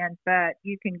back when. But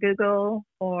you can Google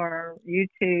or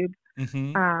YouTube.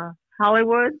 Mm-hmm.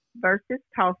 Hollywood versus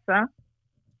Tulsa,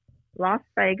 Las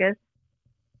Vegas,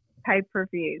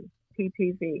 pay-per-view,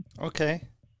 PPV. Okay.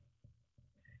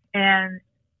 And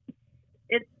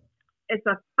it's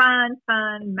a fun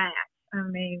match. I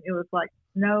mean, it was like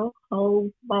no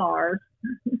holds bars.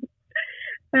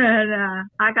 And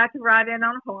I got to ride in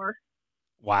on a horse.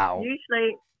 Wow.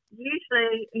 Usually,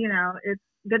 it's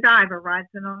the diver rides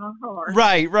in on a horse.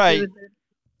 Right.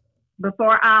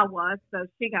 Before I was, so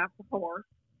she got the horse.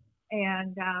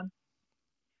 And,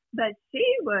 but she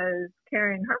was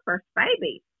carrying her first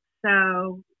baby.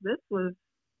 So this was,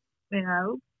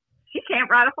 she can't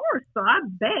ride a horse. So I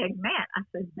begged Matt. I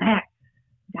said, Matt,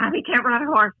 Daddy can't ride a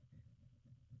horse.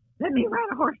 Let me ride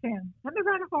a horse then. Let me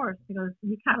ride a horse. He goes,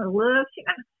 he kind of looks,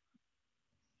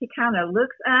 he kind of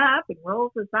looks up and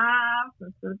rolls his eyes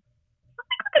and says,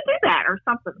 could do that or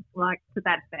something like to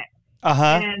that effect.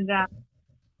 Uh-huh. And of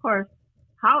course,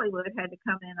 Hollywood had to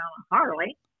come in on a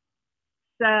Harley.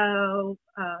 So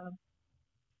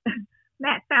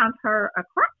Matt found her a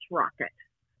crotch rocket.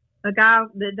 A guy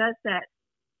that does that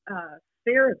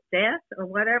Fear of Death or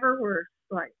whatever, where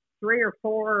like 3 or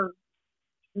 4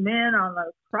 men on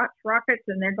those crotch rockets,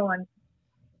 and they're going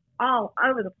all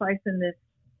over the place in this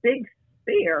big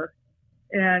sphere.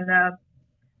 And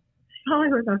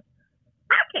Hollywood goes,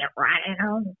 I can't ride it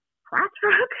on a crotch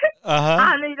rocket. Uh-huh.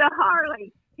 I need a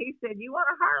Harley. He said, you want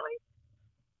a Harley?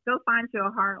 Go find you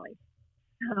a Harley.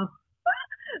 So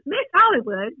Miss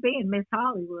Hollywood, being Miss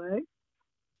Hollywood,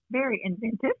 very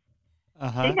inventive,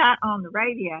 Uh-huh. she got on the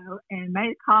radio and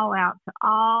made a call out to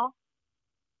all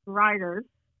riders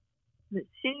that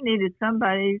she needed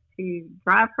somebody to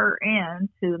drive her in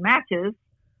to the matches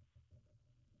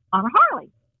on a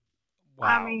Harley. Wow.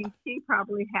 I mean, she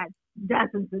probably had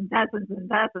dozens and dozens and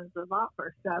dozens of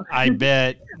offers. So I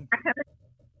bet.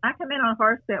 I come in on a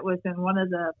horse that was in one of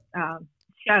the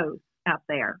shows out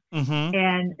there, Mm-hmm.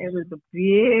 and it was a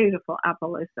beautiful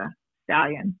Appaloosa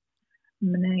stallion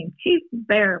named Chief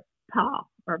Bear Paw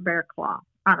or Bear Claw.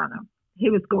 I don't know. He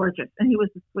was gorgeous, and he was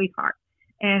a sweetheart.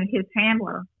 And his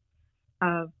handler,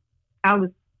 I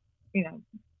was,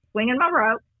 swinging my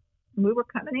rope. We were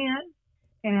coming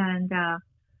in, and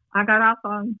I got off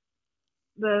on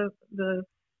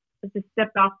I just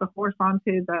stepped off the horse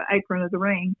onto the apron of the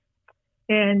ring,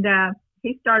 and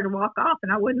he started to walk off,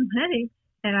 and I wouldn't let him.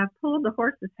 And I pulled the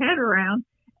horse's head around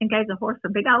and gave the horse a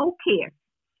big old kiss.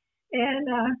 And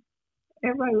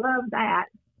everybody loved that.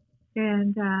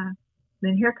 And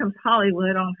then here comes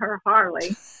Hollywood on her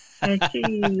Harley, and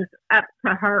she's up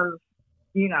to her,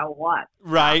 you know what?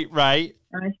 Right.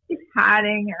 And she's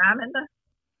hiding, and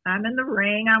I'm in the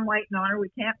ring. I'm waiting on her. We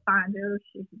can't find her.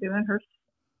 She's doing her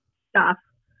stuff,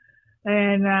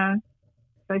 and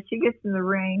so she gets in the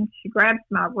ring. She grabs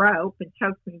my rope and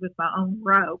chokes me with my own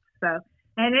rope.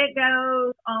 And it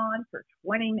goes on for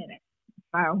 20 minutes.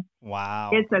 So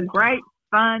Wow. it's a great,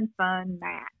 fun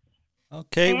match.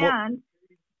 Okay. And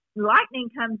Lightning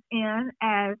comes in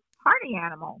as party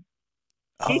animal.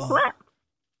 She Oh. flipped.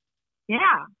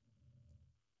 Yeah.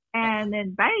 And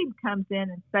then Babe comes in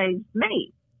and saves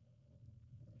me.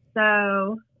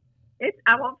 So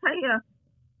I won't tell you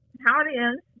how it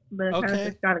ends because Okay.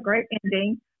 it's got a great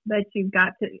ending. But you've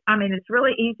got to, it's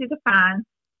really easy to find.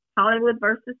 Hollywood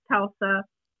versus Tulsa,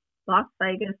 Las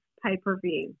Vegas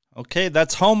pay-per-view. Okay,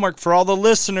 that's homework for all the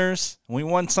listeners. We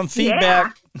want some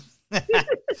feedback.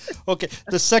 Okay,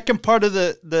 the second part of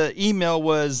the email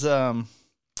was,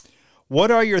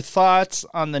 what are your thoughts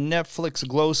on the Netflix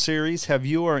Glow series? Have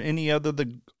you or any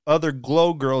other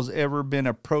Glow girls ever been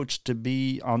approached to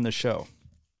be on the show?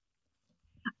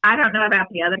 I don't know about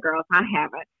the other girls. I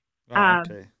haven't. Oh,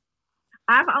 okay.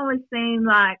 I've only seen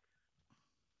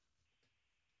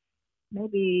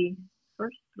maybe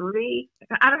first 3.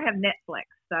 I don't have Netflix,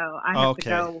 so I have to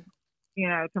go,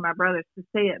 to my brother's to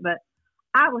see it. But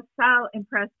I was so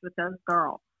impressed with those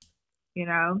girls,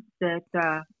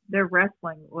 that their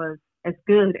wrestling was as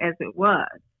good as it was.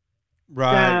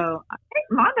 Right. So I think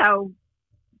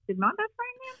did Mondo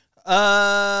train him?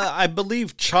 I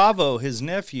believe Chavo, his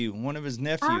nephew, one of his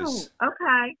nephews. Oh,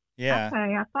 okay. Yeah.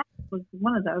 Okay, I thought it was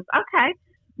one of those. Okay.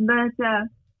 But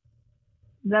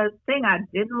the thing I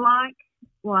didn't like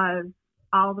was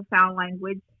all the foul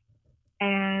language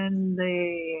and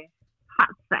the hot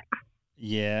sex.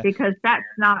 Yeah. Because that's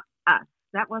not us.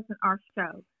 That wasn't our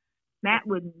show. Matt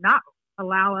would not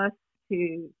allow us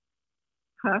to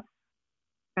cuss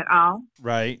at all.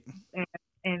 Right.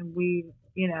 And we,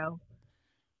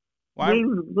 Well, we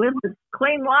lived a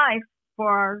clean life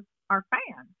for our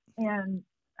fans. And,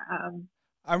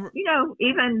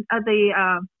 even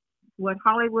what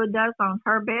Hollywood does on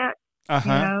her bet,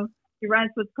 uh-huh. She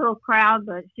runs with a cool crowd,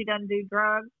 but she doesn't do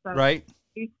drugs. So Right.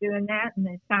 she's doing that. And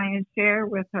then Cheyenne Cher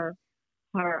with her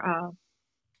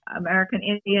American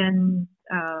Indian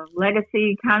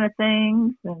legacy kind of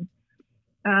things.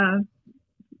 And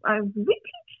we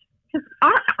teach just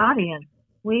our audience.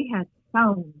 We had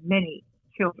so many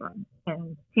children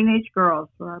and teenage girls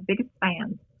who are our biggest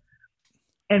fans.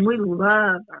 And we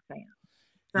love our fans.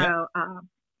 So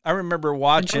I remember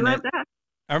watching it. That.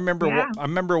 I remember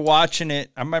watching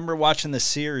it. I remember watching the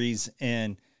series,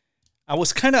 and I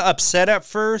was kind of upset at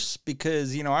first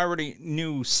because I already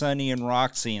knew Sonny and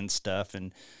Roxy and stuff,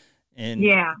 and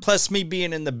plus me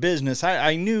being in the business,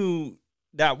 I knew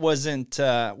that wasn't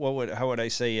how would I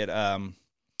say it?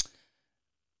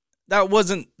 that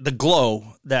wasn't the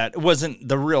glow, that wasn't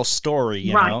the real story,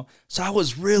 you Right. know? So I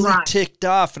was really Right. ticked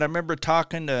off. And I remember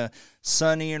talking to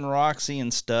Sonny and Roxy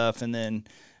and stuff. And then,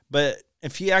 but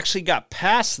if you actually got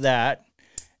past that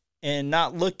and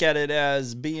not look at it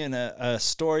as being a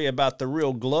story about the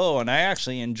real glow, and I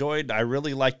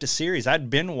really liked the series. I'd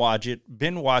binge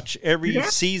watch every Yeah.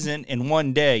 season in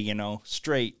one day, you know,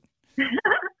 straight.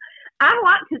 I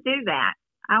want to do that.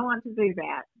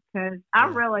 Because I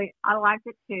Yeah. liked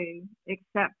it too,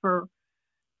 except for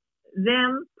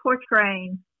them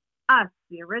portraying us,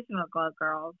 the original Glow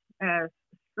Girls, as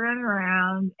screwing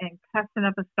around and cussing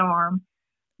up a storm,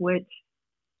 which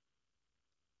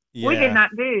we did Yeah.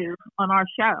 not do on our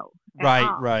show. at Right,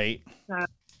 all. right.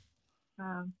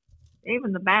 Um,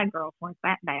 even the bad girls weren't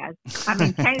that bad. I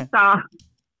mean, Chainsaw,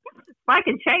 Spike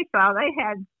and Chainsaw, they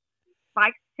had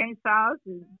spikes, chainsaws,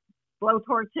 and blow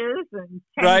torches, and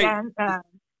Right.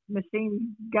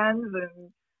 machine guns,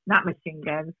 and not machine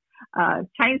guns,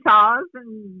 chainsaws,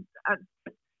 and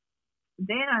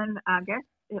then I guess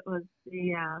it was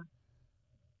the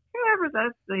whoever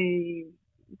that's the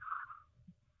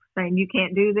saying you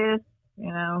can't do this.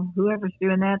 You know, whoever's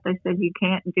doing that, they said you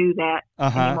can't do that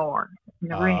Uh-huh. anymore in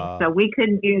the ring. Ah. So we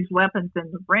couldn't use weapons in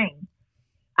the ring.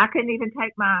 I couldn't even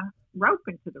take my rope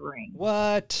into the ring.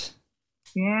 What?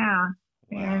 Yeah.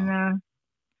 Wow. And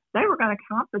they were going to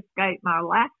confiscate my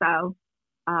lasso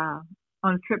on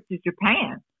a trip to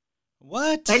Japan.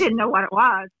 What? They didn't know what it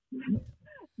was.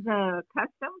 The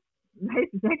customs,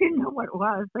 they didn't know what it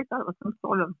was. They thought it was some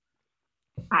sort of,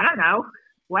 I don't know,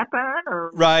 weapon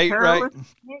or Right, terrorist right.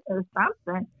 thing or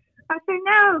something. I said,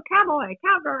 no, cowboy,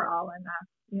 cowgirl.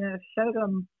 And I showed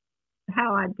them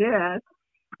how I did.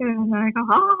 And I go,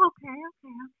 oh, okay.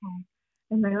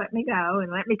 And they let me go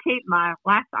and let me keep my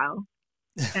lasso.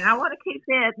 And I want to keep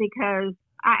it because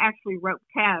I actually roped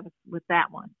calves with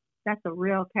that one. That's a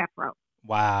real calf rope.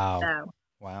 Wow. So,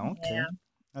 Wow. Okay. yeah.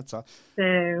 That's all.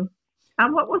 So,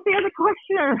 what was the other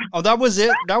question? Oh, that was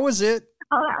it. That was it.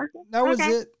 Oh, That was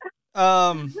okay. it.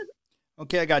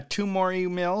 Okay, I got two more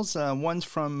emails. One's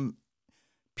from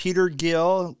Peter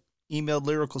Gill, emailed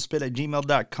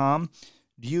lyricalspit@gmail.com.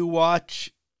 Do you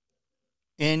watch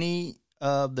any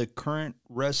of the current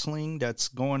wrestling that's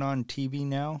going on TV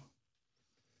now?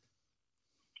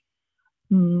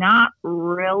 Not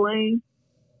really.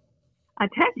 I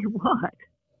tell you what,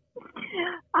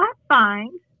 I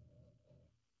find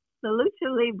the Lucha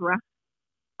Libre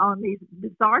on these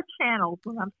bizarre channels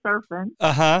when I'm surfing,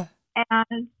 Uh-huh.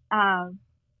 and I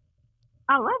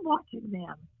love watching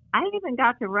them. I even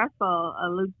got to wrestle a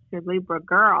Lucha Libre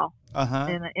girl Uh-huh.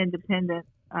 in an independent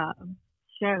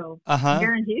show Uh-huh.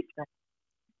 here in Houston,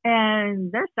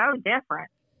 and they're so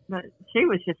different. But she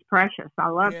was just precious. I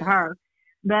loved Yeah. her.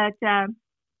 But I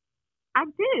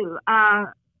do.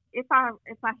 If I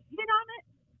hit on it,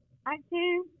 I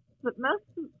do. But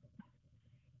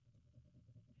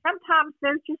sometimes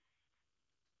they're just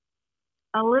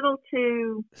a little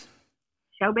too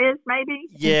showbiz, maybe.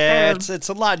 Yeah, instead of it's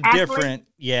a lot athlete. different.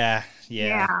 Yeah.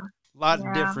 Yeah. A lot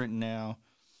Yeah. different now.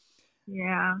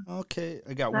 Yeah. Okay,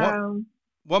 I got So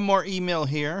one more email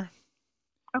here.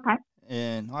 okay.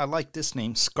 And I like this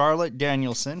name, Scarlett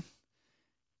Danielson.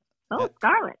 Oh,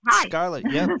 Scarlett. Hi. Scarlett,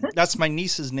 yep. That's my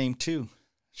niece's name, too.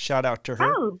 Shout out to her.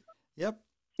 Oh, Yep.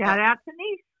 shout out to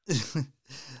niece.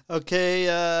 Okay,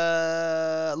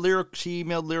 she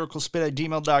emailed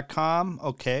lyricalspit@gmail.com.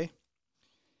 Okay.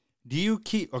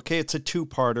 It's a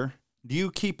two-parter. Do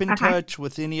you keep in Okay. touch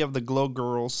with any of the Glow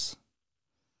Girls?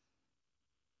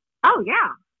 Oh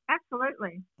yeah,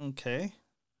 absolutely. Okay.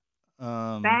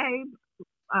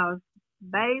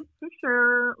 Babe for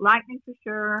sure, Lightning for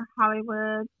sure,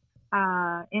 Hollywood,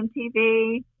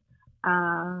 MTV,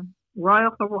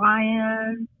 Royal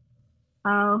Hawaiian.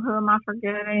 Oh, who am I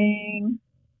forgetting?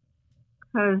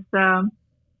 Because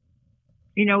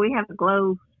we have the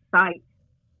Glow site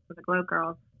for the Glow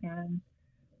Girls and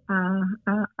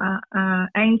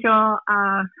Angel.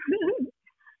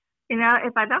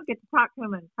 If I don't get to talk to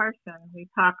them in person, we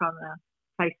talk on the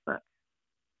Facebook.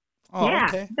 Oh, yeah,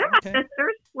 okay. they're my Okay.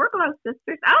 sisters. We're Glow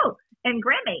sisters. Oh, and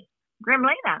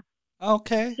Grimlina.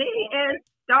 Okay. She is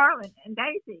darling, and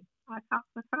Daisy. I talk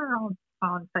with her on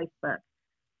Facebook.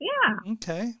 Yeah,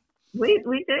 Okay. we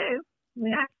do.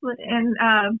 We actually, and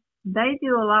they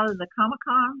do a lot of the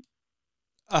Comic-Con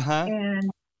Uh-huh.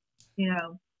 and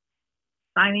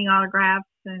signing autographs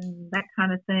and that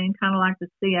kind of thing, kind of like the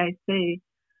CAC.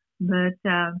 But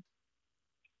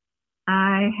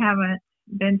I haven't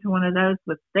been to one of those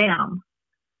with them.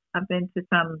 I've been to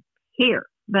some here.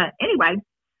 But anyway,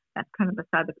 that's kind of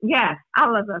beside the. Yes, I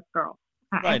love those girls.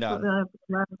 I Right on. absolutely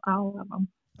love all of them.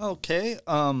 Okay.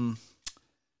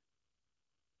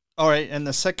 All right, and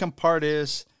the second part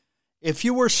is, if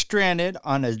you were stranded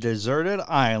on a deserted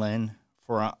island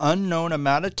for an unknown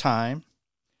amount of time,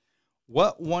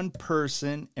 what one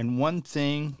person and one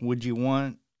thing would you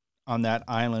want on that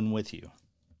island with you?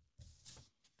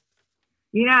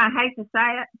 You know, I hate to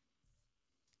say it.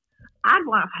 I'd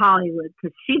want Hollywood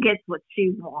because she gets what she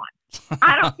wants.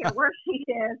 I don't care where she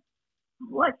is,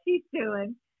 what she's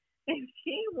doing. If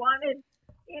she wanted,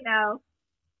 you know,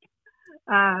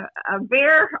 a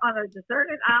beer on a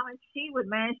deserted island, she would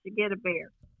manage to get a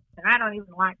beer. And I don't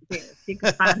even like beer. She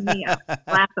could find me a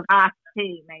glass of iced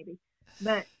tea, maybe.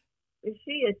 But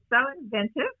she is so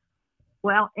inventive.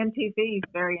 Well, MTV is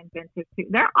very inventive, too.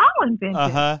 They're all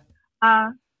inventive.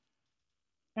 Uh-huh.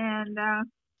 And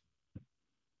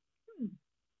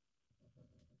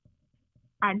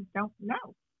I don't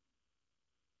know.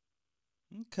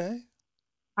 Okay.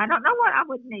 I don't know what I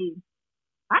would need.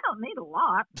 I don't need a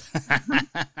lot.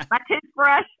 My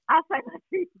toothbrush. I say my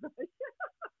toothbrush.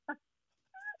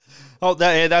 Oh,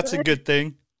 that's a good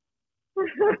thing.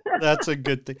 That's a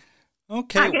good thing.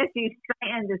 Okay. I guess you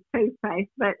strand as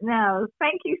toothpaste, but no.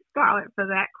 Thank you, Scarlett, for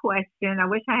that question. I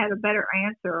wish I had a better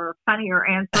answer or funnier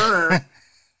answer.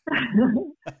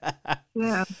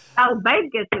 Yeah. Oh, Babe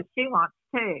gets what she wants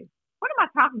too. What am I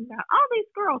talking about? All these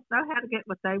girls know how to get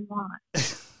what they want.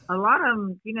 A lot of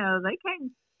them, you know, they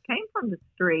came from the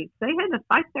streets. They had to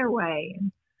fight their way,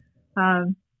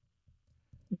 and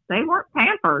they weren't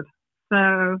pampered.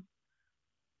 So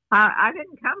I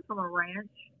didn't come from a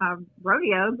ranch. I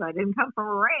rodeoed, but I didn't come from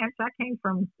a ranch. I came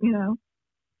from, you know,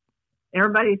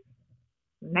 everybody's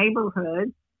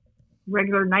neighborhood,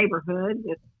 regular neighborhood.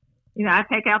 Just, you know, I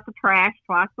take out the trash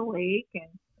twice a week and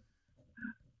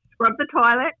scrub the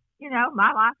toilet. You know,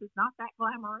 my life is not that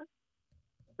glamorous,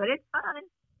 but it's fun,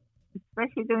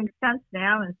 especially doing stunts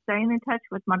now and staying in touch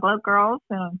with my Glow Girls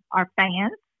and our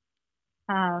fans.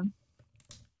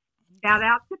 Shout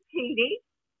out to Petey.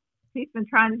 He's been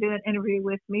trying to do an interview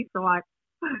with me for like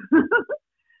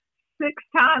 6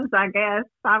 times, I guess,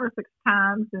 5 or 6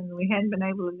 times, and we hadn't been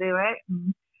able to do it.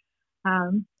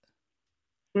 And,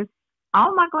 just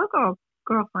all my Glow Girl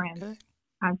girlfriends. Okay.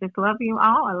 I just love you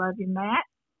all. I love you, Matt,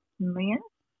 and Lynn,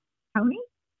 Tony,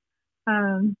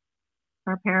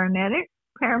 our paramedic,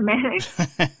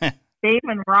 Steve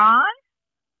and Ron.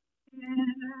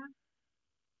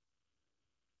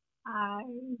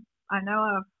 I know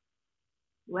I've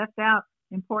left out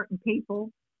important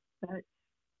people, but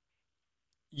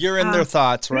You're in their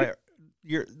thoughts, right?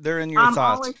 They're in your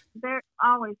thoughts. They're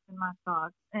always in my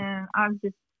thoughts, and I'm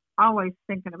just always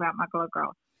thinking about my Glow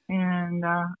Girls, and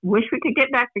wish we could get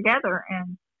back together.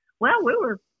 And well, we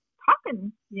were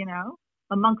talking, you know,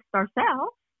 amongst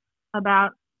ourselves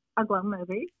about a Glow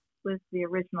movie with the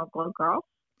original Glow Girls.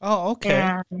 Oh, okay.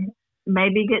 And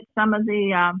maybe get some of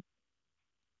the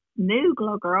new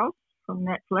Glow Girls from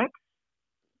Netflix,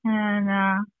 and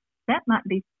that might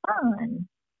be fun.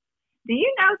 Do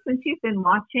you know, since you've been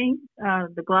watching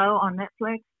The Glow on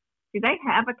Netflix, do they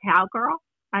have a cowgirl?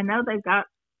 I know they've got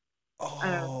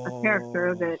a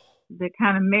character that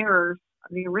kind of mirrors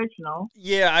the original.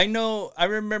 Yeah, I know. I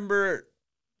remember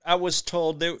I was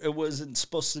told it wasn't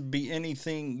supposed to be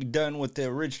anything done with the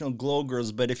original Glow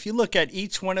Girls, but if you look at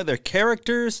each one of their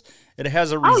characters, it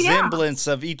has a resemblance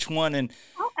of each one. And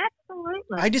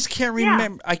absolutely. I just can't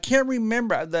remember. Yeah. I can't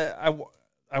remember.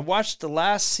 I watched the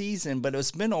last season, but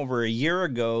it's been over a year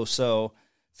ago. So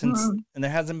and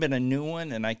there hasn't been a new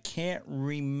one, and I can't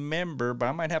remember. But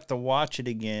I might have to watch it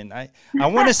again. I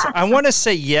want to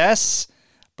say yes,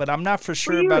 but I'm not for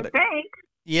sure about it. Think,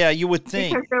 yeah, you would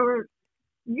think, because there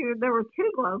were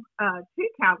two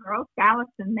cowgirls, Dallas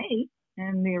and me,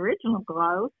 in the original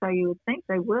Glow. So you would think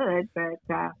they would, but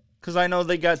because I know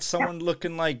they got someone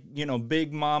looking like, you know,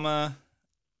 Big Mama.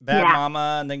 Bad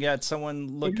Mama, and they got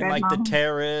someone looking like the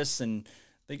Terrace, and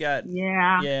they got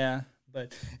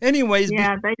But anyways,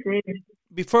 they did.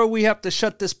 Before we have to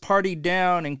shut this party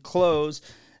down and close,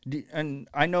 and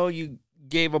I know you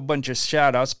gave a bunch of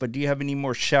shout outs, but do you have any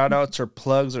more shout outs or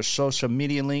plugs or social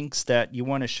media links that you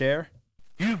want to share?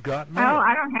 You've got mail. Oh,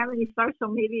 I don't have any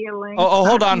social media links. Oh,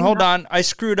 hold on. I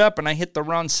screwed up and I hit the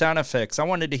wrong sound effects. I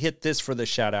wanted to hit this for the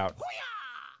shout out.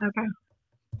 Okay.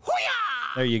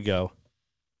 There you go.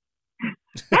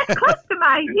 That's close to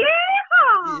my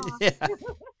yeah.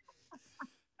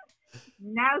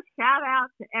 No, shout out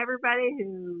to everybody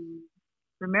who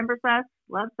remembers us,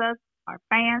 loves us, our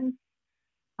fans,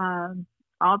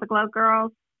 all the Glow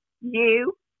Girls,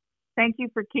 you. Thank you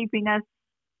for keeping us,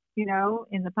 you know,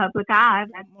 in the public eye.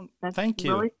 That's Thank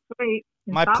you. Really sweet.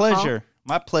 My pleasure.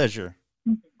 My pleasure.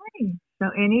 Okay. So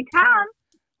anytime.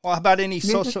 Well, how about any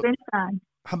This has been fun.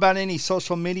 How about any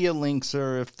social media links,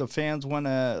 or if the fans want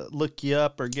to look you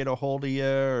up or get a hold of you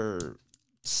or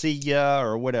see you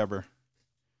or whatever?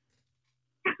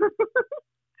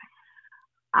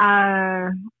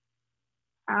 And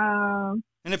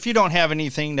if you don't have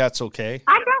anything, that's okay.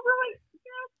 I don't really,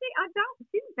 I don't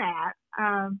do that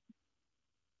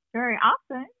very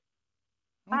often.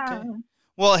 Okay.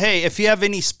 Well, hey, if you have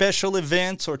any special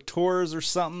events or tours or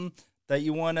something that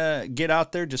you want to get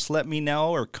out there, just let me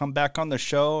know, or come back on the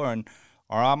show, or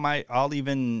I'll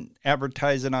even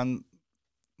advertise it on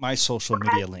my social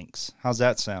media links. How's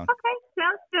that sound? Okay,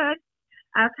 sounds good.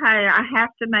 Okay, I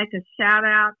have to make a shout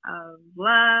out of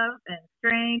love and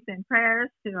strength and prayers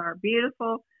to our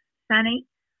beautiful Sunny,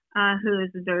 who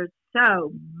has endured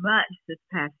so much this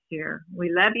past year.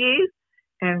 We love you,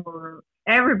 and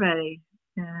everybody.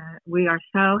 We are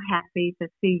so happy to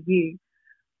see you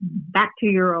back to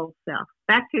your old self,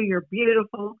 back to your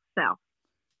beautiful self.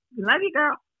 Love you,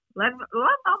 girl. Love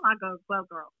all my glow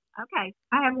girls. Okay,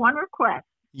 I have one request.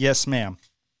 Yes, ma'am.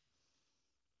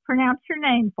 Pronounce your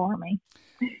name for me.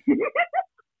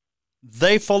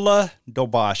 Thayfullah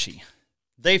Dobashi.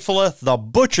 Thayfullah the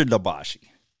Butcher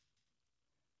Dobashi.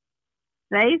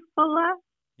 Thayfullah?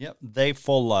 Yep,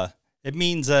 Thayfullah. It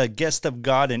means guest of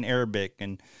God in Arabic,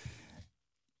 and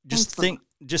just think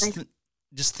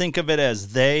of it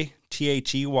as they, They,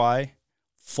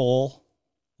 full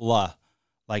la,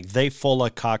 like they full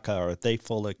of caca or they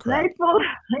full of crap. They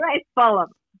full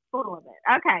of it.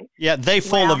 Okay. Yeah, they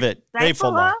full of it. They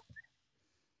full of.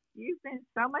 You've been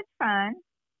so much fun.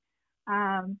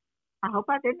 I hope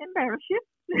I didn't embarrass you.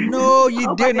 No,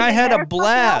 you didn't. I had a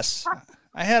blast.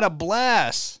 I had a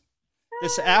blast.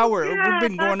 This hour, we've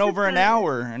been going over an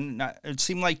hour, and it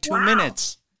seemed like 2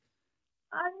 minutes.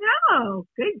 I know.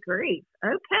 Good grief.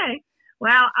 Okay.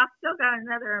 Well, I've still got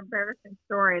another embarrassing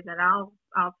story that I'll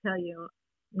tell you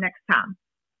next time.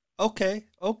 Okay.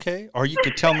 Or you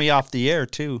could tell me off the air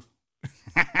too.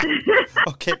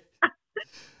 Okay.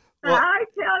 Well, I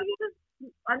tell you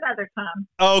another time.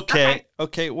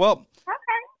 Okay. Well.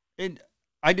 Okay.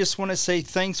 I just want to say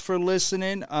thanks for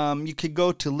listening. You could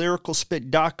go to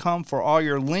lyricalspit.com for all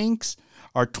your links.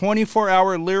 Our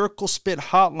 24-hour Lyrical Spit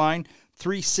hotline,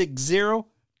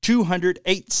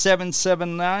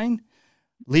 360-200-8779.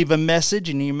 Leave a message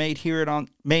and you may hear it on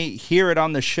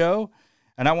the show.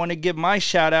 And I want to give my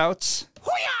shout outs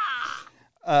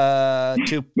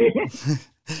to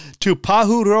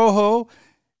Pahu Rojo,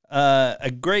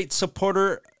 a great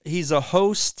supporter. He's a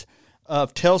host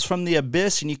of Tales from the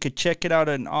Abyss, and you could check it out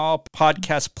on all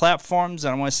podcast platforms.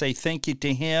 And I want to say thank you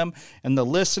to him and the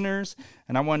listeners.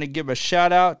 And I want to give a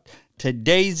shout out to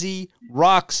Daisy,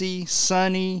 Roxy,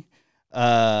 Sunny,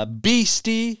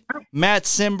 Beastie, Matt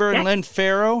Simber, and Lynn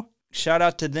Farrow. Shout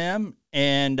out to them.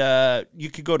 And you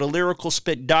could go to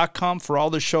lyricalspit.com for all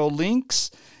the show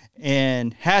links.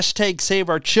 And hashtag Save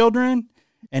Our Children.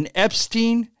 And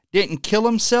Epstein didn't kill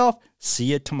himself.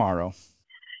 See you tomorrow.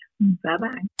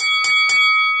 Bye-bye.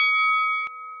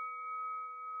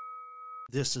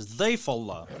 This is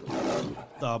Thayfullah,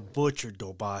 the Butcher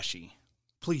Dobashi.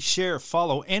 Please share,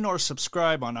 follow, and or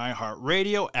subscribe on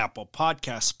iHeartRadio, Apple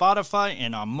Podcasts, Spotify,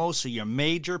 and on most of your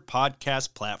major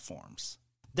podcast platforms.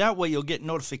 That way you'll get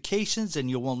notifications and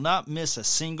you will not miss a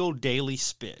single daily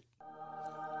spit.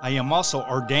 I am also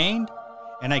ordained,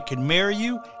 and I can marry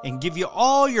you and give you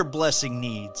all your blessing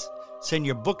needs. Send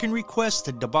your booking requests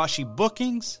to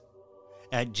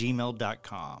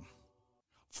debashibookings@gmail.com.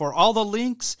 For all the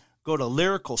links, go to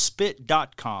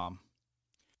lyricalspit.com.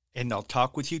 And I'll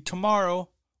talk with you tomorrow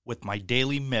with my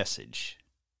daily message,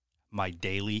 my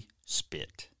daily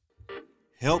spit.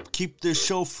 Help keep this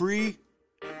show free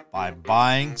by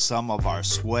buying some of our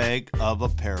swag of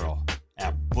apparel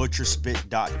at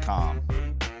butcherspit.com.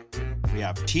 We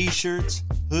have t-shirts,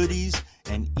 hoodies,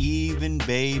 and even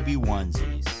baby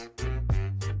onesies.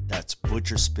 That's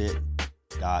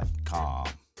butcherspit.com.